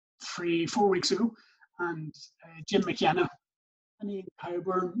 3-4 weeks ago, and Jim McKenna and Ian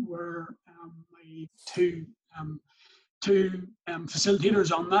Cowburn were my two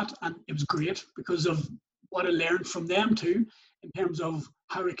facilitators on that, and it was great because of what I learned from them too, in terms of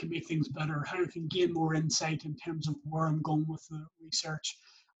how I can make things better, how I can gain more insight in terms of where I'm going with the research.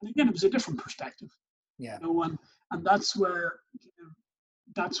 And again, it was a different perspective. And that's where,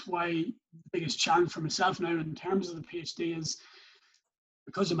 that's why the biggest challenge for myself now in terms of the PhD is,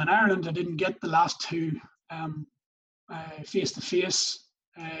 because I'm in Ireland, I didn't get the last two face-to-face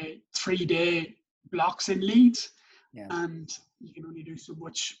 3-day blocks in Leeds, and you can only do so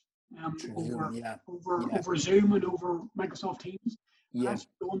much over Zoom and over Microsoft Teams. Actually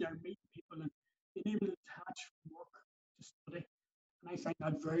going there and meeting people and being able to detach from work to study, and I find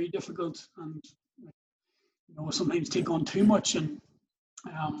that very difficult, and sometimes take on too much. And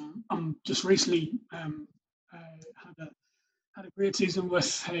I'm just recently had a great season with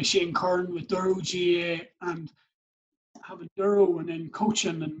Shane Curran with Duro GA, and having Duro and then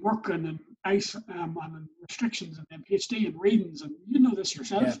coaching and working and ice and restrictions and then PhD and readings, and this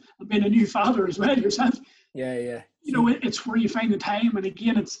yourself, and being a new father as well yourself. It's where you find the time, and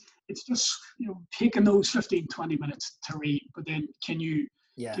again it's just taking those 15-20 minutes to read, but then can you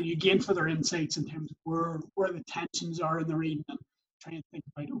gain further insights in terms of where the tensions are in the reading, and try and think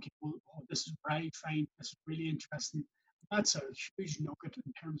about, okay, well, this is where I find this is really interesting. That's a huge nugget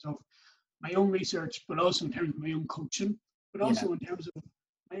in terms of my own research, but also in terms of my own coaching, but also in terms of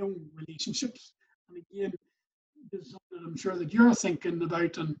my own relationships. And again, this is something I'm sure that you're thinking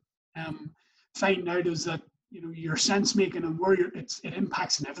about and finding out, is that your sense making and where it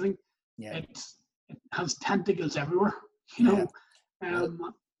impacts in everything. It has tentacles everywhere.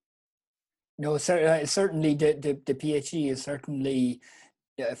 No, certainly the PhD is certainly,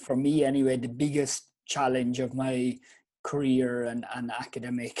 for me anyway, the biggest challenge of my career and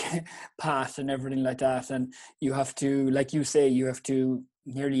academic path and everything like that. And you have to, like you say, you have to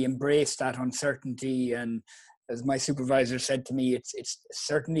nearly embrace that uncertainty. And as my supervisor said to me, it's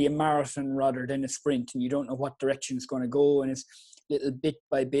certainly a marathon rather than a sprint, and you don't know what direction it's going to go, and it's little bit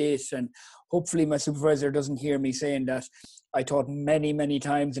by bit. And hopefully my supervisor doesn't hear me saying that I thought many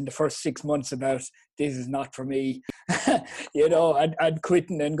times in the first 6 months about, this is not for me. I'd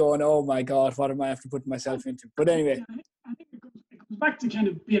quitting and going, oh my God, what am I have to put myself into? But anyway. I think it comes back to kind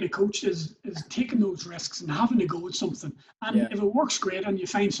of being a coach is taking those risks and having to go with something. And if it works great and you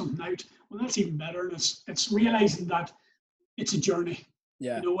find something out, well, that's even better. And it's realizing that it's a journey.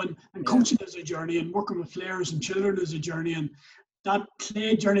 And coaching is a journey, and working with players and children is a journey. And that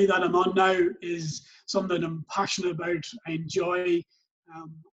play journey that I'm on now is something I'm passionate about. I enjoy.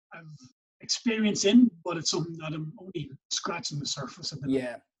 I've experience in, but it's something that I'm only scratching the surface of.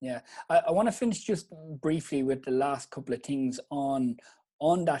 I want to finish just briefly with the last couple of things on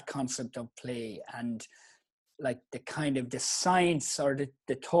that concept of play, and like the kind of the science or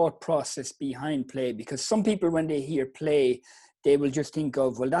the thought process behind play, because some people, when they hear play, they will just think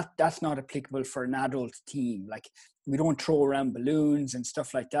of, well, that's not applicable for an adult team. Like, we don't throw around balloons and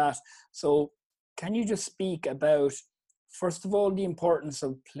stuff like that. So can you just speak about, first of all, the importance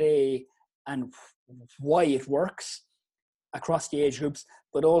of play and why it works across the age groups,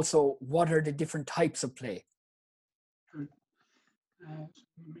 but also what are the different types of play?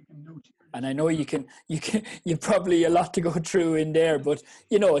 And I know you probably a lot to go through in there, but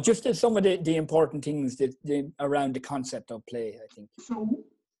just some of the important things that around the concept of play, I think. So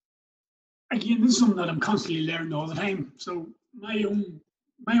again, this is something that I'm constantly learning all the time. So my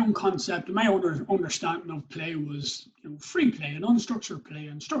own concept, my own understanding of play was free play and unstructured play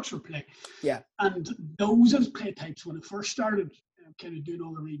and structured play. And those as play types when I first started kind of doing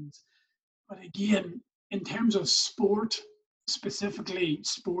all the readings. But again, in terms of sport, specifically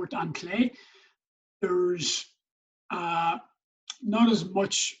sport and play, there's not as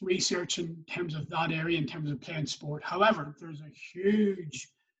much research in terms of that area in terms of play and sport. However, there's a huge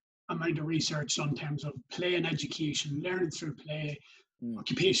amount of research on terms of play and education, learning through play,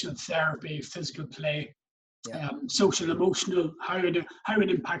 occupational therapy, physical play, social, emotional, how it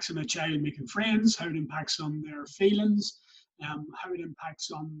impacts on a child making friends, how it impacts on their feelings, how it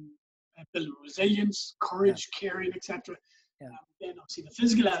impacts on building resilience, courage, caring, etc. Then obviously the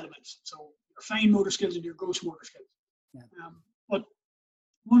physical elements. So fine motor skills and your gross motor skills. Yeah. But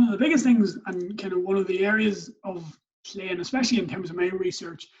one of the biggest things, and kind of one of the areas of play, and especially in terms of my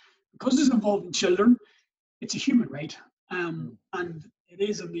research, because it's involving children, it's a human right. And it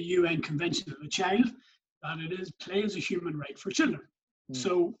is in the UN Convention of the Child that it is play is a human right for children.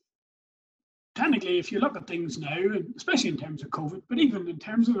 So technically, if you look at things now, and especially in terms of COVID, but even in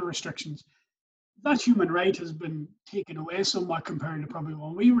terms of the restrictions, that human right has been taken away somewhat compared to probably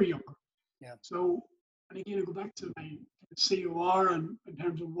when we were younger. Yeah. So, and again, I go back to my COR, and in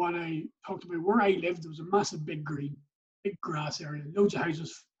terms of what I talked about, where I lived, there was a massive big green, big grass area, loads of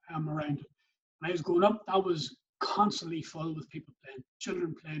houses around it. When I was growing up, that was constantly full with people playing,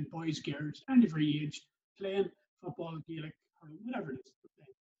 children playing, boys, girls, and every age, playing football, Gaelic, or whatever it is.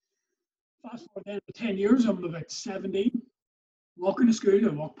 Fast forward then to 10 years, I'm about 17, walking to school, I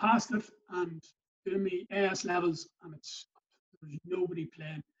walk past it and doing my AS levels, and there's nobody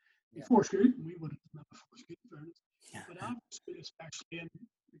playing before school. We would have done that before school, in fairness. But after school, especially, and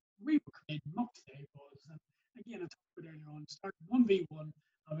we were creating muck today balls. And again, I talked about earlier on, starting 1v1,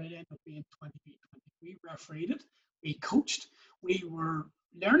 and it ended up being 20v20. We refereed it, we coached, we were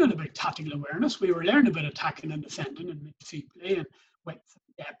learning about tactical awareness, we were learning about attacking and defending and midfield play and width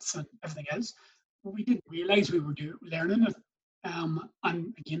and depth and everything else. But we didn't realise we were learning it.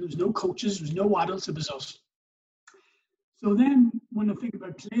 And again, there was no coaches, there was no adults, it was us. So then when I think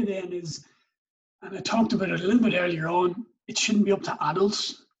about play then is, and I talked about it a little bit earlier on, it shouldn't be up to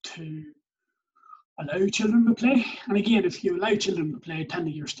adults to allow children to play. And again, if you allow children to play,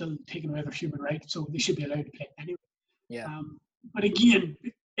 technically you're still taking away their human right, so they should be allowed to play anyway. Yeah. But again,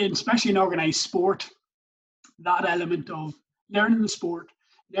 especially in organised sport, that element of learning the sport,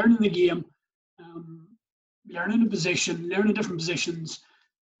 learning the game, learning a position, learning different positions,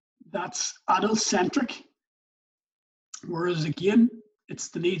 that's adult-centric. Whereas again, it's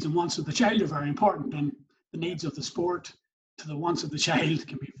the needs and wants of the child are very important, and the needs of the sport to the wants of the child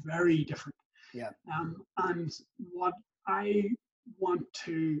can be very different. Yeah. And what I want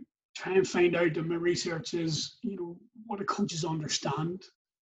to try and find out in my research is, what do coaches understand,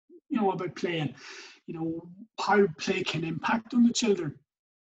 about playing, how play can impact on the children,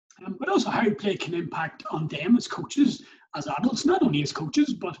 but also how play can impact on them as coaches, as adults, not only as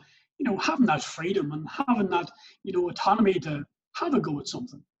coaches, but, having that freedom and having that, autonomy to have a go at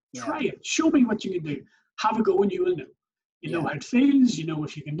something. Yeah. Try it. Show me what you can do. Have a go and you will know. You know how it feels, you know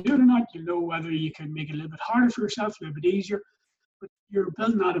if you can do it or not, you know whether you can make it a little bit harder for yourself, a little bit easier. But you're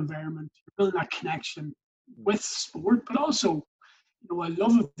building that environment, you're building that connection with sport, but also, a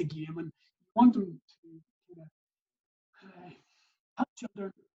love of the game, and you want them to help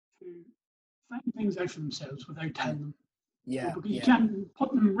children to find things out for themselves without telling them. Yeah. Because you can't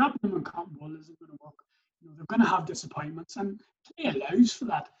wrapping them in cotton wool isn't going to work. They're going to have disappointments, and play allows for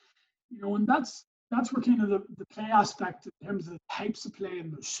that. And that's where kind of the play aspect in terms of the types of play,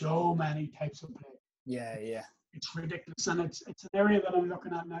 and there's so many types of play. Yeah. It's ridiculous, and it's an area that I'm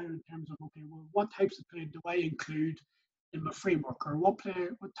looking at now in terms of, okay, well, what types of play do I include in my framework, or what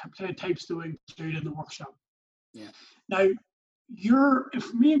play types do I include in the workshop? Yeah. Now,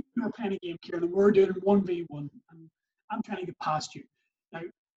 if me and you are playing a game, Kieran, and we're doing 1v1, and I'm trying to get past you. Now,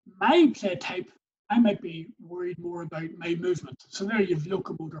 my play type, I might be worried more about my movement. So there you have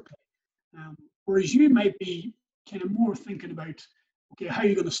locomotor play. Whereas you might be kind of more thinking about, okay, how are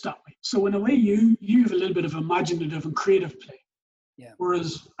you going to stop me? So in a way, you have a little bit of imaginative and creative play. Yeah.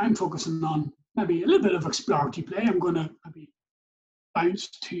 Whereas I'm focusing on maybe a little bit of exploratory play. I'm going to maybe bounce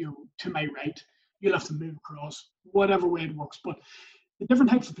to my right. You'll have to move across, whatever way it works. But the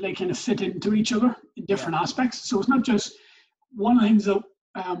different types of play kind of fit into each other in different aspects. So it's not just one of the things that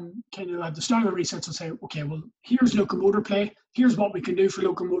kind of at the start of the research I'll say, okay, well, here's locomotor play. Here's what we can do for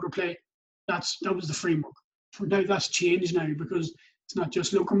locomotor play. That was the framework. For now, that's changed now, because it's not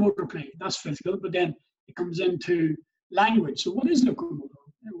just locomotor play. That's physical, but then it comes into language. So what is locomotor?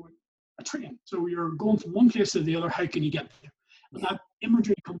 A train. So you're going from one place to the other. How can you get there? And that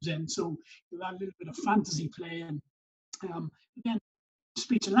imagery comes in. So that little bit of fantasy play, and then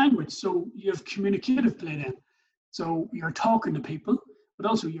speech and language. So you have communicative play then. So you're talking to people, but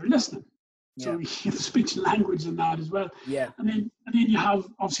also you're listening. So you have speech and language in that as well. Yeah. And then you have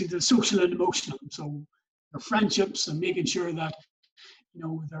obviously the social and emotional. So your friendships and making sure that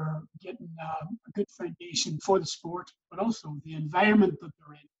they're getting a good foundation for the sport, but also the environment that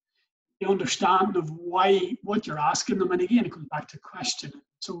they're in. The understanding of what you're asking them, and again it comes back to questioning.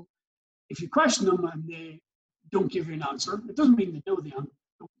 So if you question them and they don't give you an answer, it doesn't mean they don't know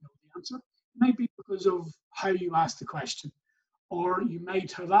the answer. It might be because of how you ask the question. Or you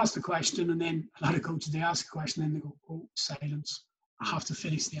might have asked the question, and then a lot of coaches, they ask a question and they go, oh, silence. I have to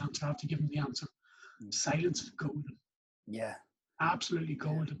finish the answer. I have to give them the answer. Silence is golden. Yeah. Absolutely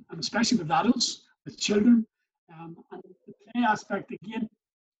golden. And especially with adults, with children. And the play aspect, again,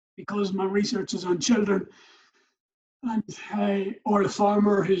 because my research is on children, and or a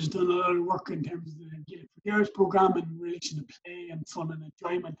farmer who's done a lot of work in terms of the Gaelic for Years program in relation to play and fun and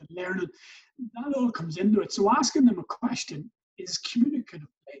enjoyment and learning, that all comes into it. So asking them a question is communicative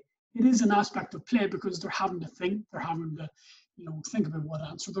play. It is an aspect of play because they're having to think, they're having to, think about what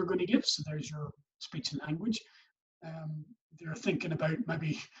answer they're going to give. So there's your speech and language. They're thinking about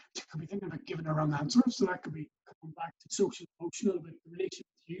they could be thinking about giving a wrong answer. So that could be coming back to social emotional about the relation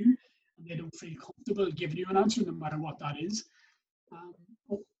with you. They don't feel comfortable giving you an answer, no matter what that is.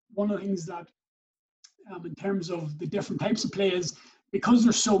 One of the things that, in terms of the different types of play, is because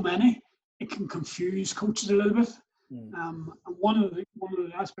there's so many, it can confuse coaches a little bit. And one of the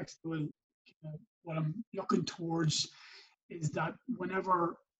aspects of what I'm looking towards is that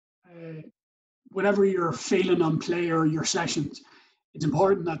whenever you're failing on play or your sessions, it's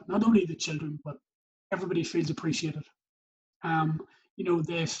important that not only the children but everybody feels appreciated.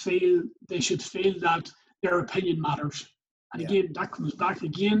 They should feel that their opinion matters. And again, that comes back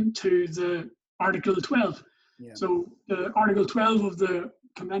again to the Article 12. Yeah. So the Article 12 of the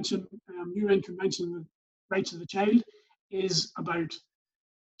Convention, UN Convention on the Rights of the Child, is about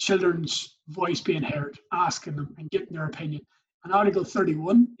children's voice being heard, asking them and getting their opinion. And Article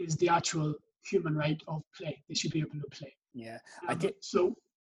 31 is the actual human right of play. They should be able to play. Yeah.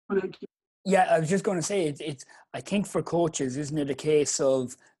 Yeah, I was just going to say, it's. I think for coaches, isn't it a case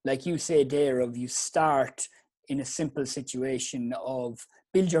of, like you said there, of you start in a simple situation of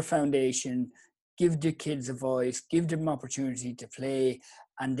build your foundation, give the kids a voice, give them opportunity to play,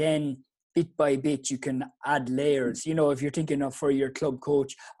 and then bit by bit you can add layers. If you're thinking of for your club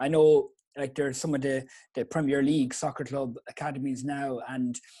coach, I know like there's some of the Premier League soccer club academies now,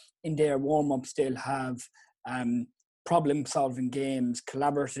 and in their warm-ups they'll have problem-solving games,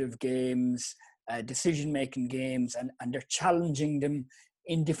 collaborative games, decision-making games, and they're challenging them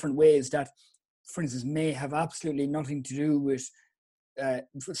in different ways that, for instance, may have absolutely nothing to do with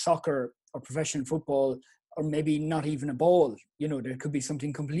soccer or professional football, or maybe not even a ball. There could be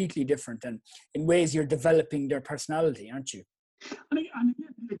something completely different, and in ways you're developing their personality, aren't you? And again,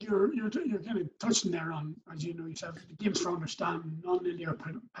 you're kind of touching there on, as you know yourself, the games for understanding, non-linear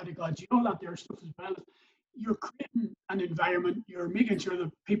pedagogy, all that there stuff as well. You're creating an environment, you're making sure that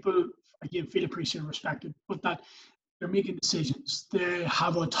people, again, feel appreciated, respected, but that they're making decisions. They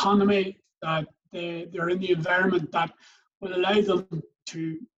have autonomy, that they're in the environment that will allow them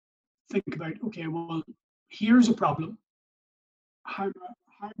to think about, okay, well, here's a problem. How am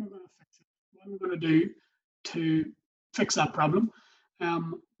I going to fix it? What am I going to do to fix that problem?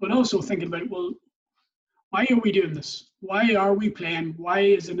 But also thinking about, well, why are we doing this? Why are we playing? Why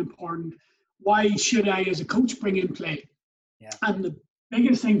is it important? Why should I, as a coach, bring in play? Yeah. And the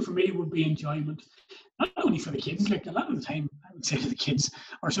biggest thing for me would be enjoyment. Not only for the kids, like a lot of the time, I would say to the kids,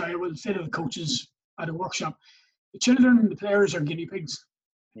 I would say to the coaches at a workshop, the children and the players are guinea pigs.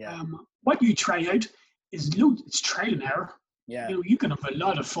 Yeah. What you try out is it's trial and error. Yeah. You can have a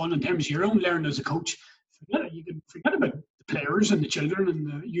lot of fun in terms of your own learning as a coach. You can forget about the players and the children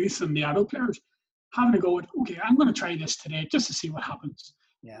and the youth and the adult players. Having to go with, okay, I'm going to try this today just to see what happens.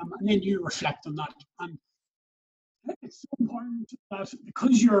 Yeah. And then you reflect on that. And it's so important that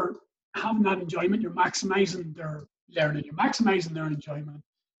because you're having that enjoyment, you're maximizing their learning, you're maximizing their enjoyment.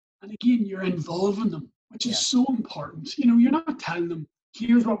 And again, you're involving them, which is so important. You're not telling them,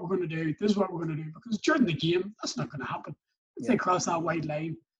 here's what we're going to do, this is what we're going to do, because during the game, that's not going to happen. Once they cross that white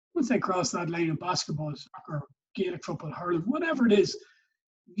line, once they cross that line of basketball, soccer, Gaelic football, hurling, whatever it is,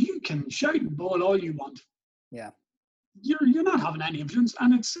 you can shout and ball all you want. Yeah. You're not having any influence,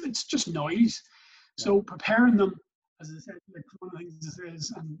 and it's just noise. Yeah. So preparing them, as I said, like one of the things this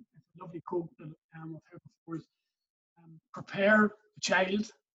is, and it's a lovely quote that I've heard before, is prepare the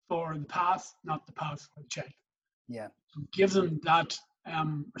child for the path, not the path for the child. Yeah. So give them that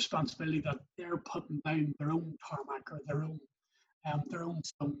responsibility that they're putting down their own tarmac or their own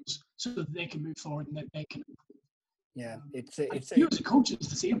stones, so that they can move forward and that they can improve. Yeah, you as a coach, it's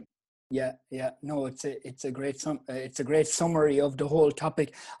the same. Yeah. No, it's a great summary of the whole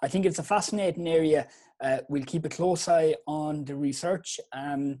topic. I think it's a fascinating area. We'll keep a close eye on the research.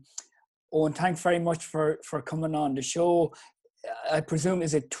 Owen, thanks very much for coming on the show. I presume,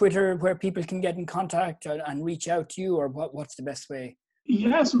 is it Twitter where people can get in contact and reach out to you, or what's the best way?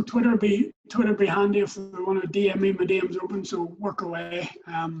 Yeah, so Twitter be handy if they want to DM me. My DM's open, so work away.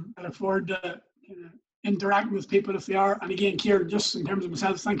 I look forward to interacting with people if they are. And again, Kieran, just in terms of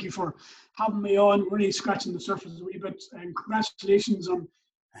myself, thank you for having me on. We're really scratching the surface a wee bit, and congratulations on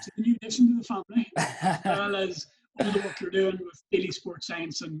the new addition to the family, as well as all the work you're doing with Daily Sports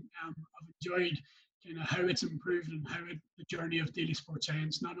Science. And I've enjoyed how it's improved and the journey of Daily Sports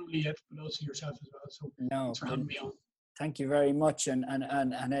Science, not only it, but also yourself as well. So thanks for having me on. Thank you very much, and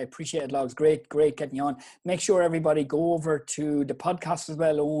I appreciate it, Logs. Great getting you on. Make sure everybody go over to the podcast as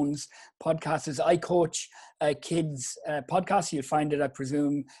well. Owen's podcast is I Coach Kids podcast. You'll find it, I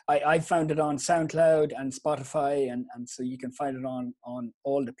presume. I found it on SoundCloud and Spotify, and so you can find it on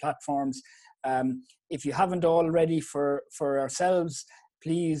all the platforms. If you haven't already, for ourselves,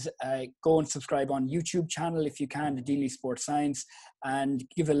 please go and subscribe on YouTube channel if you can, the Daily Sports Science, and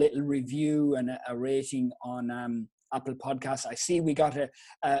give a little review and a rating on Apple Podcasts. I see we got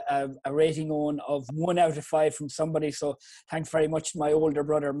a rating on of 1 out of 5 from somebody. So thanks very much to my older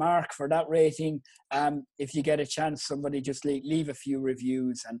brother, Mark, for that rating. If you get a chance, somebody just leave a few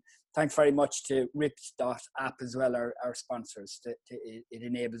reviews. And thanks very much to Ripped.app as well, our sponsors. It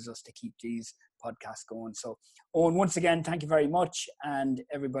enables us to keep these podcasts going. So Owen, once again, thank you very much. And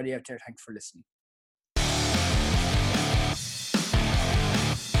everybody out there, thanks for listening.